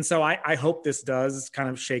 And so I hope this does kind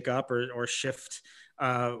of shake up or shift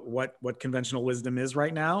what conventional wisdom is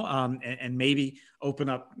right now, and maybe open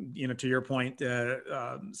up, to your point,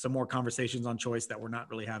 some more conversations on choice that we're not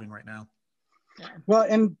really having right now. Well,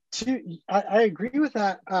 and I agree with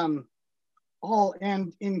that all,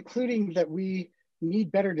 and including that we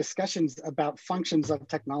need better discussions about functions of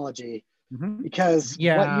technology, because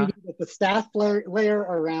what you need at the staff layer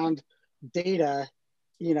around data,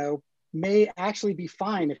 may actually be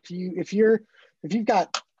fine if you've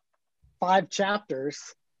got 5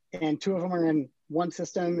 chapters and 2 of them are in one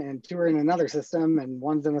system and 2 are in another system and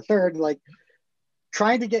one's in a third. Like,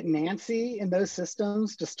 trying to get Nancy in those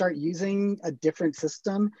systems to start using a different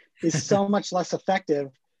system is so much less effective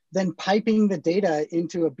than piping the data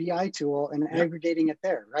into a BI tool and aggregating it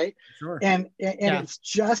there, right? Sure. And it's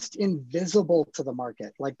just invisible to the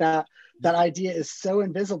market. Like that idea is so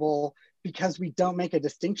invisible because we don't make a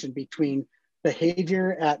distinction between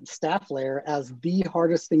behavior at staff layer as the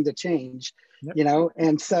hardest thing to change,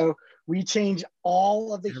 and so we change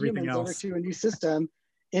all of the Everything humans else over to a new system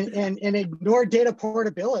and ignore data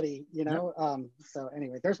portability, so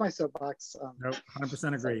anyway, there's my soapbox. Nope,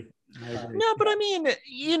 100% agree. I agree. No, but I mean,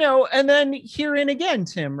 and then herein again,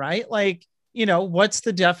 Tim, right? Like, what's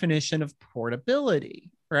the definition of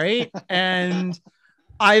portability, right? And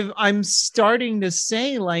I'm starting to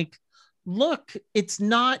say, like, look, it's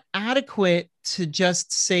not adequate to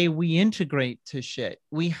just say we integrate to shit.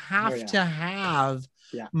 We have to have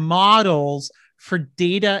models for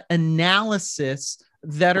data analysis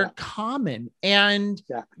that are common. And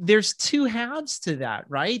there's 2 halves to that,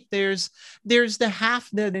 right? There's the half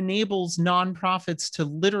that enables nonprofits to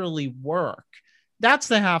literally work. That's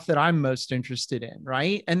the half that I'm most interested in,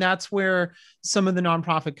 right? And that's where some of the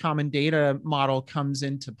nonprofit common data model comes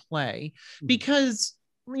into play. Because,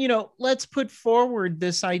 let's put forward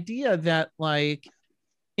this idea that, like,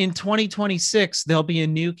 in 2026, there'll be a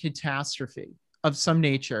new catastrophe of some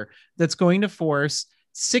nature that's going to force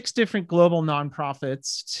 6 different global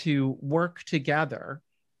nonprofits to work together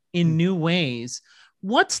in new ways.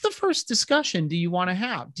 What's the first discussion do you want to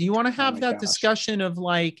have? Do you want to have discussion of,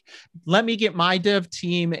 like, let me get my dev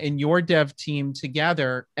team and your dev team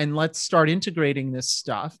together and let's start integrating this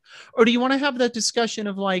stuff? Or do you want to have that discussion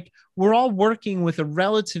of, like, we're all working with a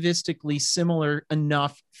relativistically similar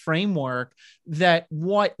enough framework that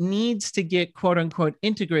what needs to get quote unquote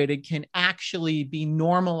integrated can actually be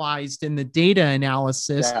normalized in the data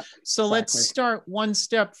analysis. So let's start one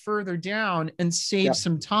step further down and save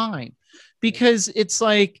some time. Because it's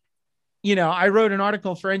like, I wrote an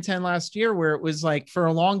article for N10 last year where it was like, for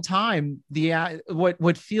a long time,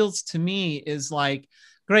 what feels to me is like,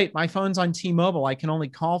 great, my phone's on T-Mobile. I can only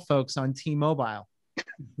call folks on T-Mobile.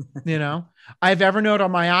 I have Evernote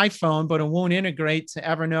on my iPhone, but it won't integrate to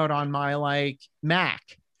Evernote on my, like, Mac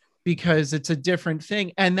because it's a different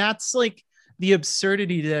thing. And that's like the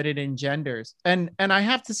absurdity that it engenders. And I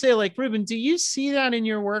have to say, like, Ruben, do you see that in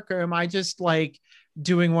your work, or am I just like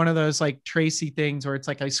doing one of those like Tracy things where it's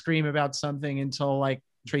like I scream about something until, like,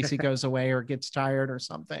 Tracy goes away or gets tired or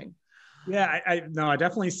something? Yeah, I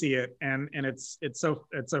definitely see it, and it's so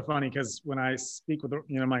funny because when I speak with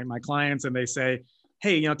my clients and they say,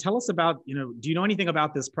 hey, tell us about, do you know anything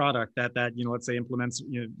about this product that let's say implements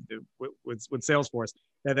with Salesforce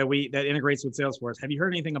that integrates with Salesforce? Have you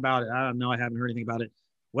heard anything about it? I don't know, I haven't heard anything about it.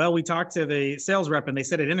 Well, we talked to the sales rep and they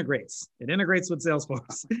said it integrates with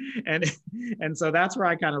Salesforce. and so that's where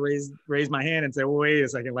I kind of raise my hand and say, well, wait a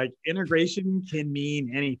second, like, integration can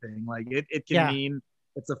mean anything. Like it can mean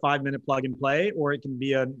it's a 5-minute plug and play, or it can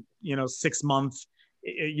be a 6-month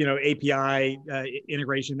API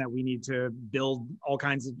integration that we need to build all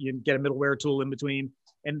kinds of, get a middleware tool in between,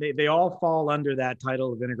 and they all fall under that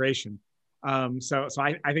title of integration. So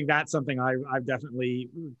I think that's something I've definitely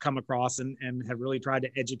come across and have really tried to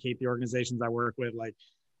educate the organizations I work with. Like,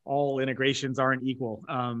 all integrations aren't equal.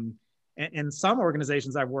 And some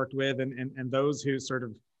organizations I've worked with and those who sort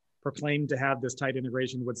of proclaim to have this tight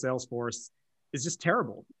integration with Salesforce is just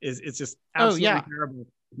terrible. It's just absolutely terrible.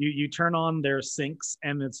 You turn on their syncs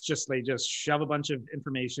and it's just, they just shove a bunch of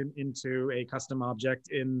information into a custom object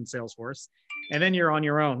in Salesforce, and then you're on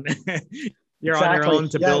your own. You're on your own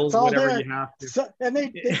to build whatever you have to. So, and they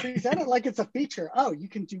present it like it's a feature. Oh, you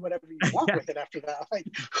can do whatever you want with it after that. Like,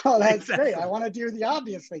 oh, that's great. I want to do the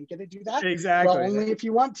obvious thing. Can it do that? Exactly. Well, only if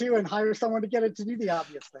you want to, and hire someone to get it to do the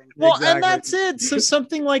obvious thing. Well, and that's it. So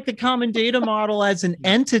something like the common data model as an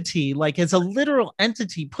entity, like as a literal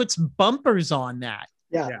entity, puts bumpers on that.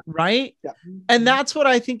 Yeah. Right. Yeah. And that's what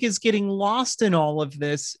I think is getting lost in all of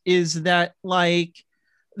this, is that, like,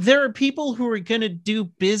 there are people who are going to do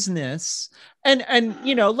business and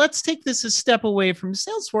let's take this a step away from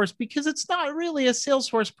Salesforce, because it's not really a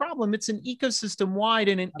Salesforce problem. It's an ecosystem wide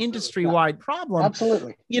and an industry wide problem.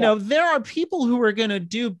 Absolutely. There are people who are going to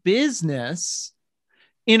do business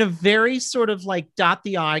in a very sort of like dot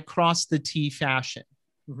the I, cross the T fashion.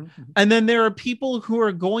 Mm-hmm. And then there are people who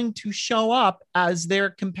are going to show up as their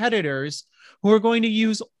competitors who are going to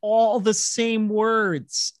use all the same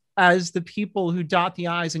words as the people who dot the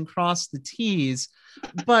I's and cross the T's,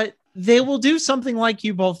 but they will do something like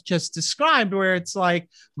you both just described, where it's like,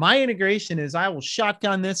 my integration is I will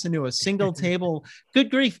shotgun this into a single table.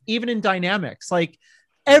 Good grief, even in Dynamics, like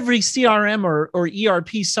every CRM or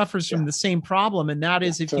ERP suffers from the same problem. And that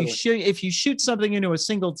is if you shoot something into a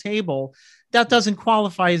single table, that doesn't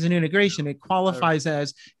qualify as an integration. It qualifies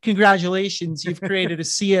as, congratulations, you've created a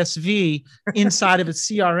CSV inside of a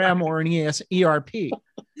CRM or an ERP,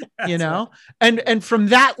 you know? And from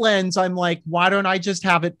that lens, I'm like, why don't I just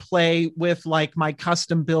have it play with like my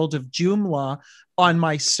custom build of Joomla on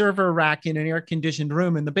my server rack in an air-conditioned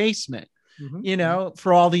room in the basement, you know,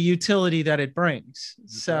 for all the utility that it brings.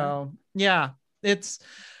 So yeah, it's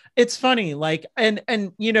funny. Like,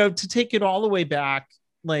 and, you know, to take it all the way back,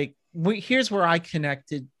 like, here's where I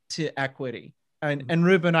connected to equity, and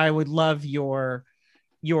Ruben, I would love your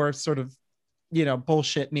sort of, you know,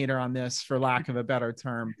 bullshit meter on this, for lack of a better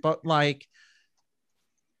term, but like,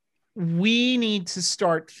 we need to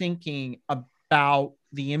start thinking about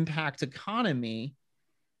the impact economy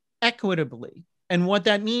equitably. And what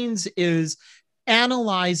that means is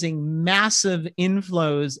analyzing massive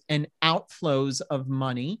inflows and outflows of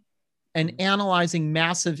money, and analyzing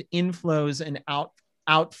massive inflows and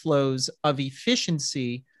outflows of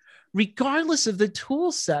efficiency, regardless of the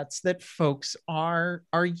tool sets that folks are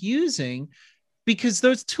using, because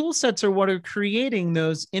those tool sets are what are creating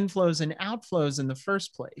those inflows and outflows in the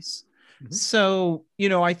first place. So, you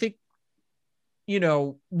know, I think, you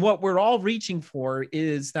know, what we're all reaching for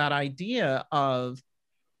is that idea of,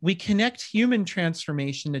 we connect human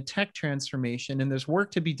transformation to tech transformation, and there's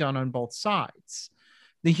work to be done on both sides.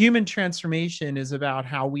 The human transformation is about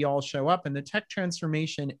how we all show up, and the tech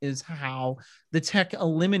transformation is how the tech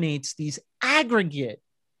eliminates these aggregate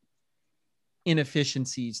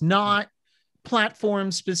inefficiencies, not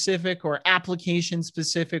platform specific or application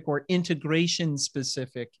specific or integration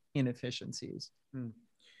specific inefficiencies.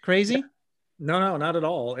 Crazy? No, not at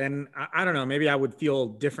all. And I don't know, maybe I would feel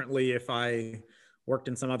differently if I worked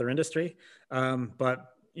in some other industry. But,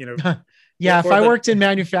 you know, yeah, if I worked in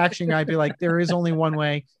manufacturing, I'd be like, there is only one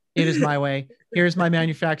way. It is my way. Here's my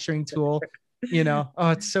manufacturing tool. You know,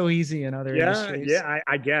 oh, it's so easy in other industries. Yeah,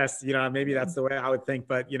 I guess, you know, maybe that's the way I would think.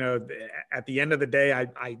 But, you know, at the end of the day,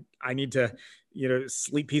 I need to, you know,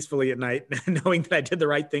 sleep peacefully at night, knowing that I did the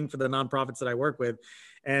right thing for the nonprofits that I work with.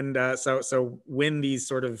 And so when these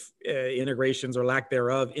sort of integrations or lack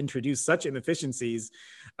thereof introduce such inefficiencies,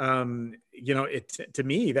 you know, to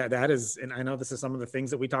me, that is, and I know this is some of the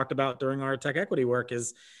things that we talked about during our tech equity work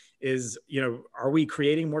is, you know, are we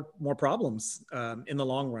creating more problems in the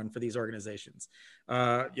long run for these organizations?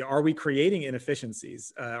 Are we creating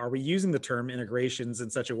inefficiencies? Are we using the term integrations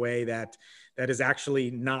in such a way that is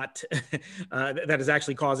actually not that is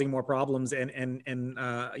actually causing more problems? And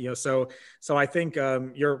you know, so I think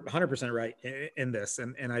you're 100% right in this,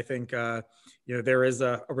 and I think you know, there is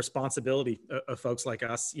a responsibility of folks like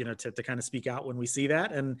us, you know, to kind of speak out when we see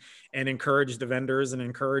that, and encourage the vendors and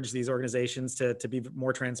encourage these organizations to be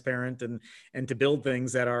more transparent and to build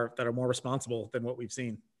things that are more responsible than what we've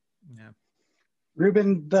seen. Yeah.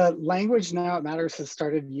 Ruben, the language Now It Matters has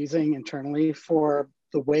started using internally for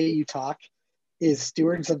the way you talk is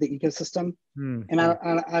stewards of the ecosystem. And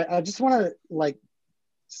I just want to like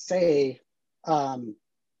say,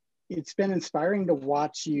 it's been inspiring to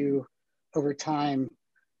watch you over time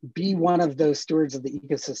be one of those stewards of the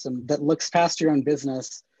ecosystem that looks past your own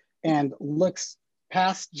business and looks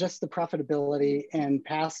past just the profitability and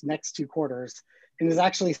past next 2 quarters, and is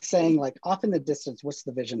actually saying, like, off in the distance, what's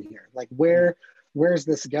the vision here? Like, where's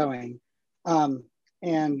this going?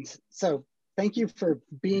 And so thank you for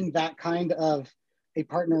being that kind of a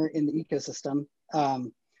partner in the ecosystem.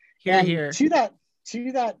 Here. To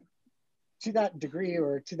that degree,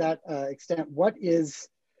 or to that extent, what is,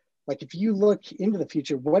 like, if you look into the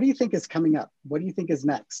future, what do you think is coming up? What do you think is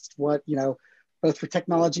next? What, you know, both for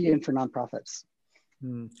technology and for nonprofits?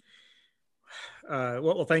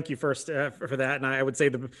 Well, thank you first for that, and I would say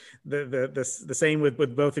the same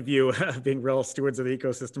with both of you, being real stewards of the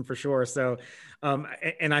ecosystem for sure. So,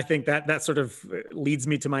 and I think that sort of leads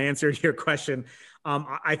me to my answer to your question.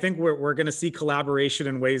 I think we're going to see collaboration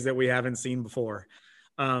in ways that we haven't seen before.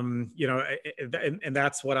 You know, and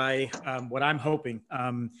that's what I'm hoping.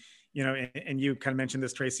 You know, and you kind of mentioned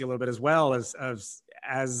this, Tracy, a little bit as well, as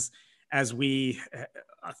as we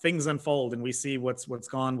things unfold and we see what's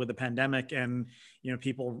gone on with the pandemic, and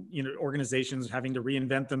people, organizations having to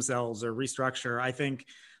reinvent themselves or restructure. I think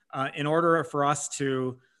in order for us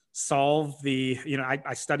to solve the,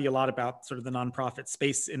 I study a lot about sort of the nonprofit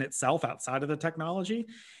space in itself outside of the technology,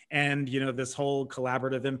 and this whole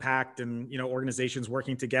collaborative impact, and organizations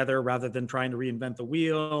working together rather than trying to reinvent the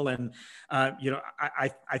wheel. And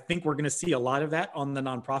I think we're going to see a lot of that on the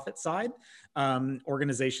nonprofit side.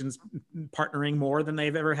 Organizations partnering more than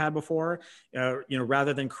they've ever had before,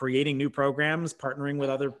 rather than creating new programs, partnering with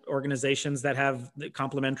other organizations that have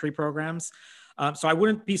complementary programs. So I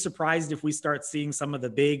wouldn't be surprised if we start seeing some of the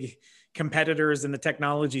big competitors in the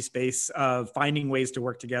technology space finding ways to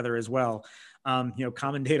work together as well.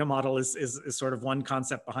 Common data model is sort of one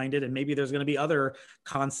concept behind it, and maybe there's going to be other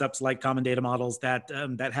concepts like common data models that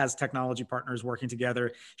has technology partners working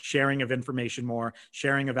together, sharing of information more,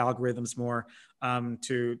 sharing of algorithms more,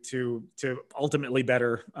 to ultimately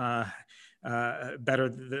better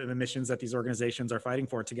the missions that these organizations are fighting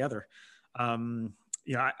for together.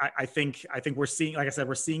 I think we're seeing, like I said,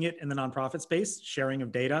 we're seeing it in the nonprofit space, sharing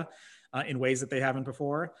of data in ways that they haven't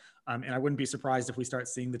before. And I wouldn't be surprised if we start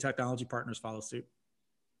seeing the technology partners follow suit.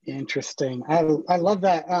 Interesting. I love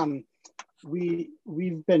that.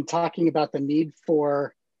 We've been talking about the need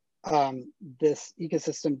for this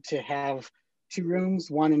ecosystem to have two rooms,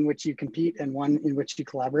 one in which you compete and one in which you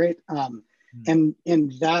collaborate. And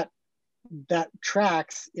that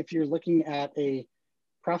tracks if you're looking at a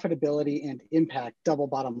profitability and impact double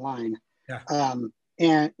bottom line. Yeah.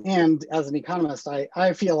 And as an economist,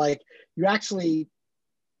 I feel like you actually,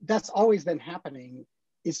 that's always been happening.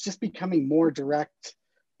 It's just becoming more direct,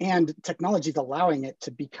 and technology is allowing it to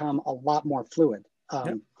become a lot more fluid.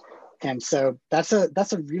 Yep. And so that's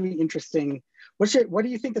a really interesting. What do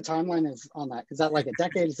you think the timeline is on that? Is that like a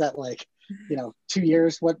decade? Is that like 2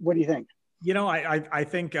 years? What do you think? I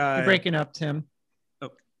think you're breaking up, Tim. Oh,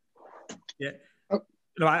 yeah.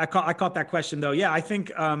 No, I caught that question though. Yeah, I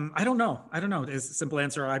think I don't know. Is a simple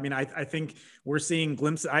answer. I mean, I think we're seeing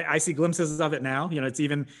glimpses. I see glimpses of it now. It's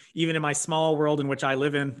even in my small world in which I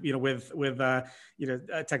live in. With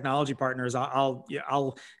technology partners,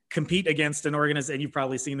 I'll compete against an organization. You've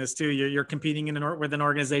probably seen this too. You're competing with an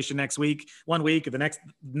organization one week, the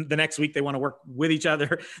next week they want to work with each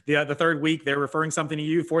other. The third week they're referring something to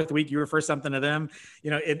you. Fourth week you refer something to them.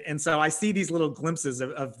 And so I see these little glimpses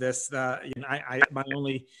of this. My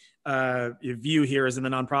only view here is in the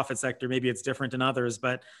nonprofit sector. Maybe it's different in others,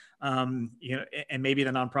 but and maybe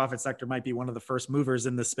the nonprofit sector might be one of the first movers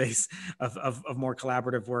in this space of more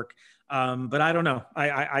collaborative work. But I don't know.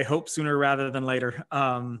 I hope sooner rather than later.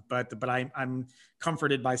 But I'm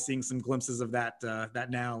comforted by seeing some glimpses of that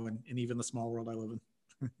now, and even the small world I live in.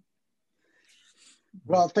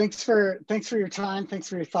 Well, thanks for your time. Thanks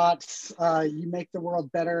for your thoughts. You make the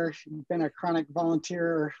world better. You've been a chronic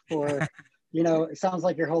volunteer for, it sounds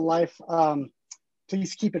like your whole life.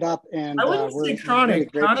 Please keep it up. And I wouldn't say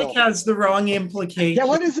chronic. Chronic has the wrong implication. Yeah.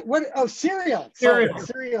 What? Oh, cereal.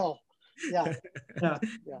 Cereal. Yeah.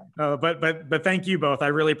 But thank you both. I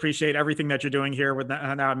really appreciate everything that you're doing here with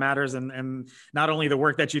Now It Matters, and not only the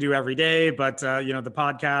work that you do every day, but the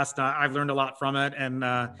podcast. I've learned a lot from it, and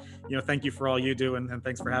thank you for all you do, and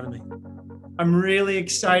thanks for having me. I'm really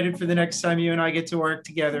excited for the next time you and I get to work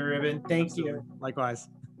together, Ruben. Thank you. Likewise.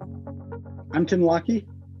 I'm Tim Lockey.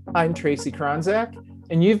 I'm Tracy Kronzak,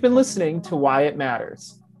 and you've been listening to Why It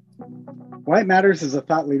Matters. Why It Matters is a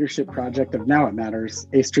thought leadership project of Now It Matters,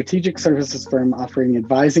 a strategic services firm offering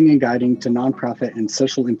advising and guiding to nonprofit and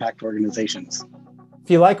social impact organizations. If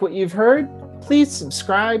you like what you've heard, please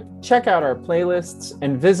subscribe, check out our playlists,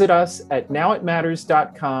 and visit us at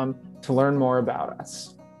nowitmatters.com to learn more about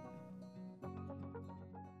us.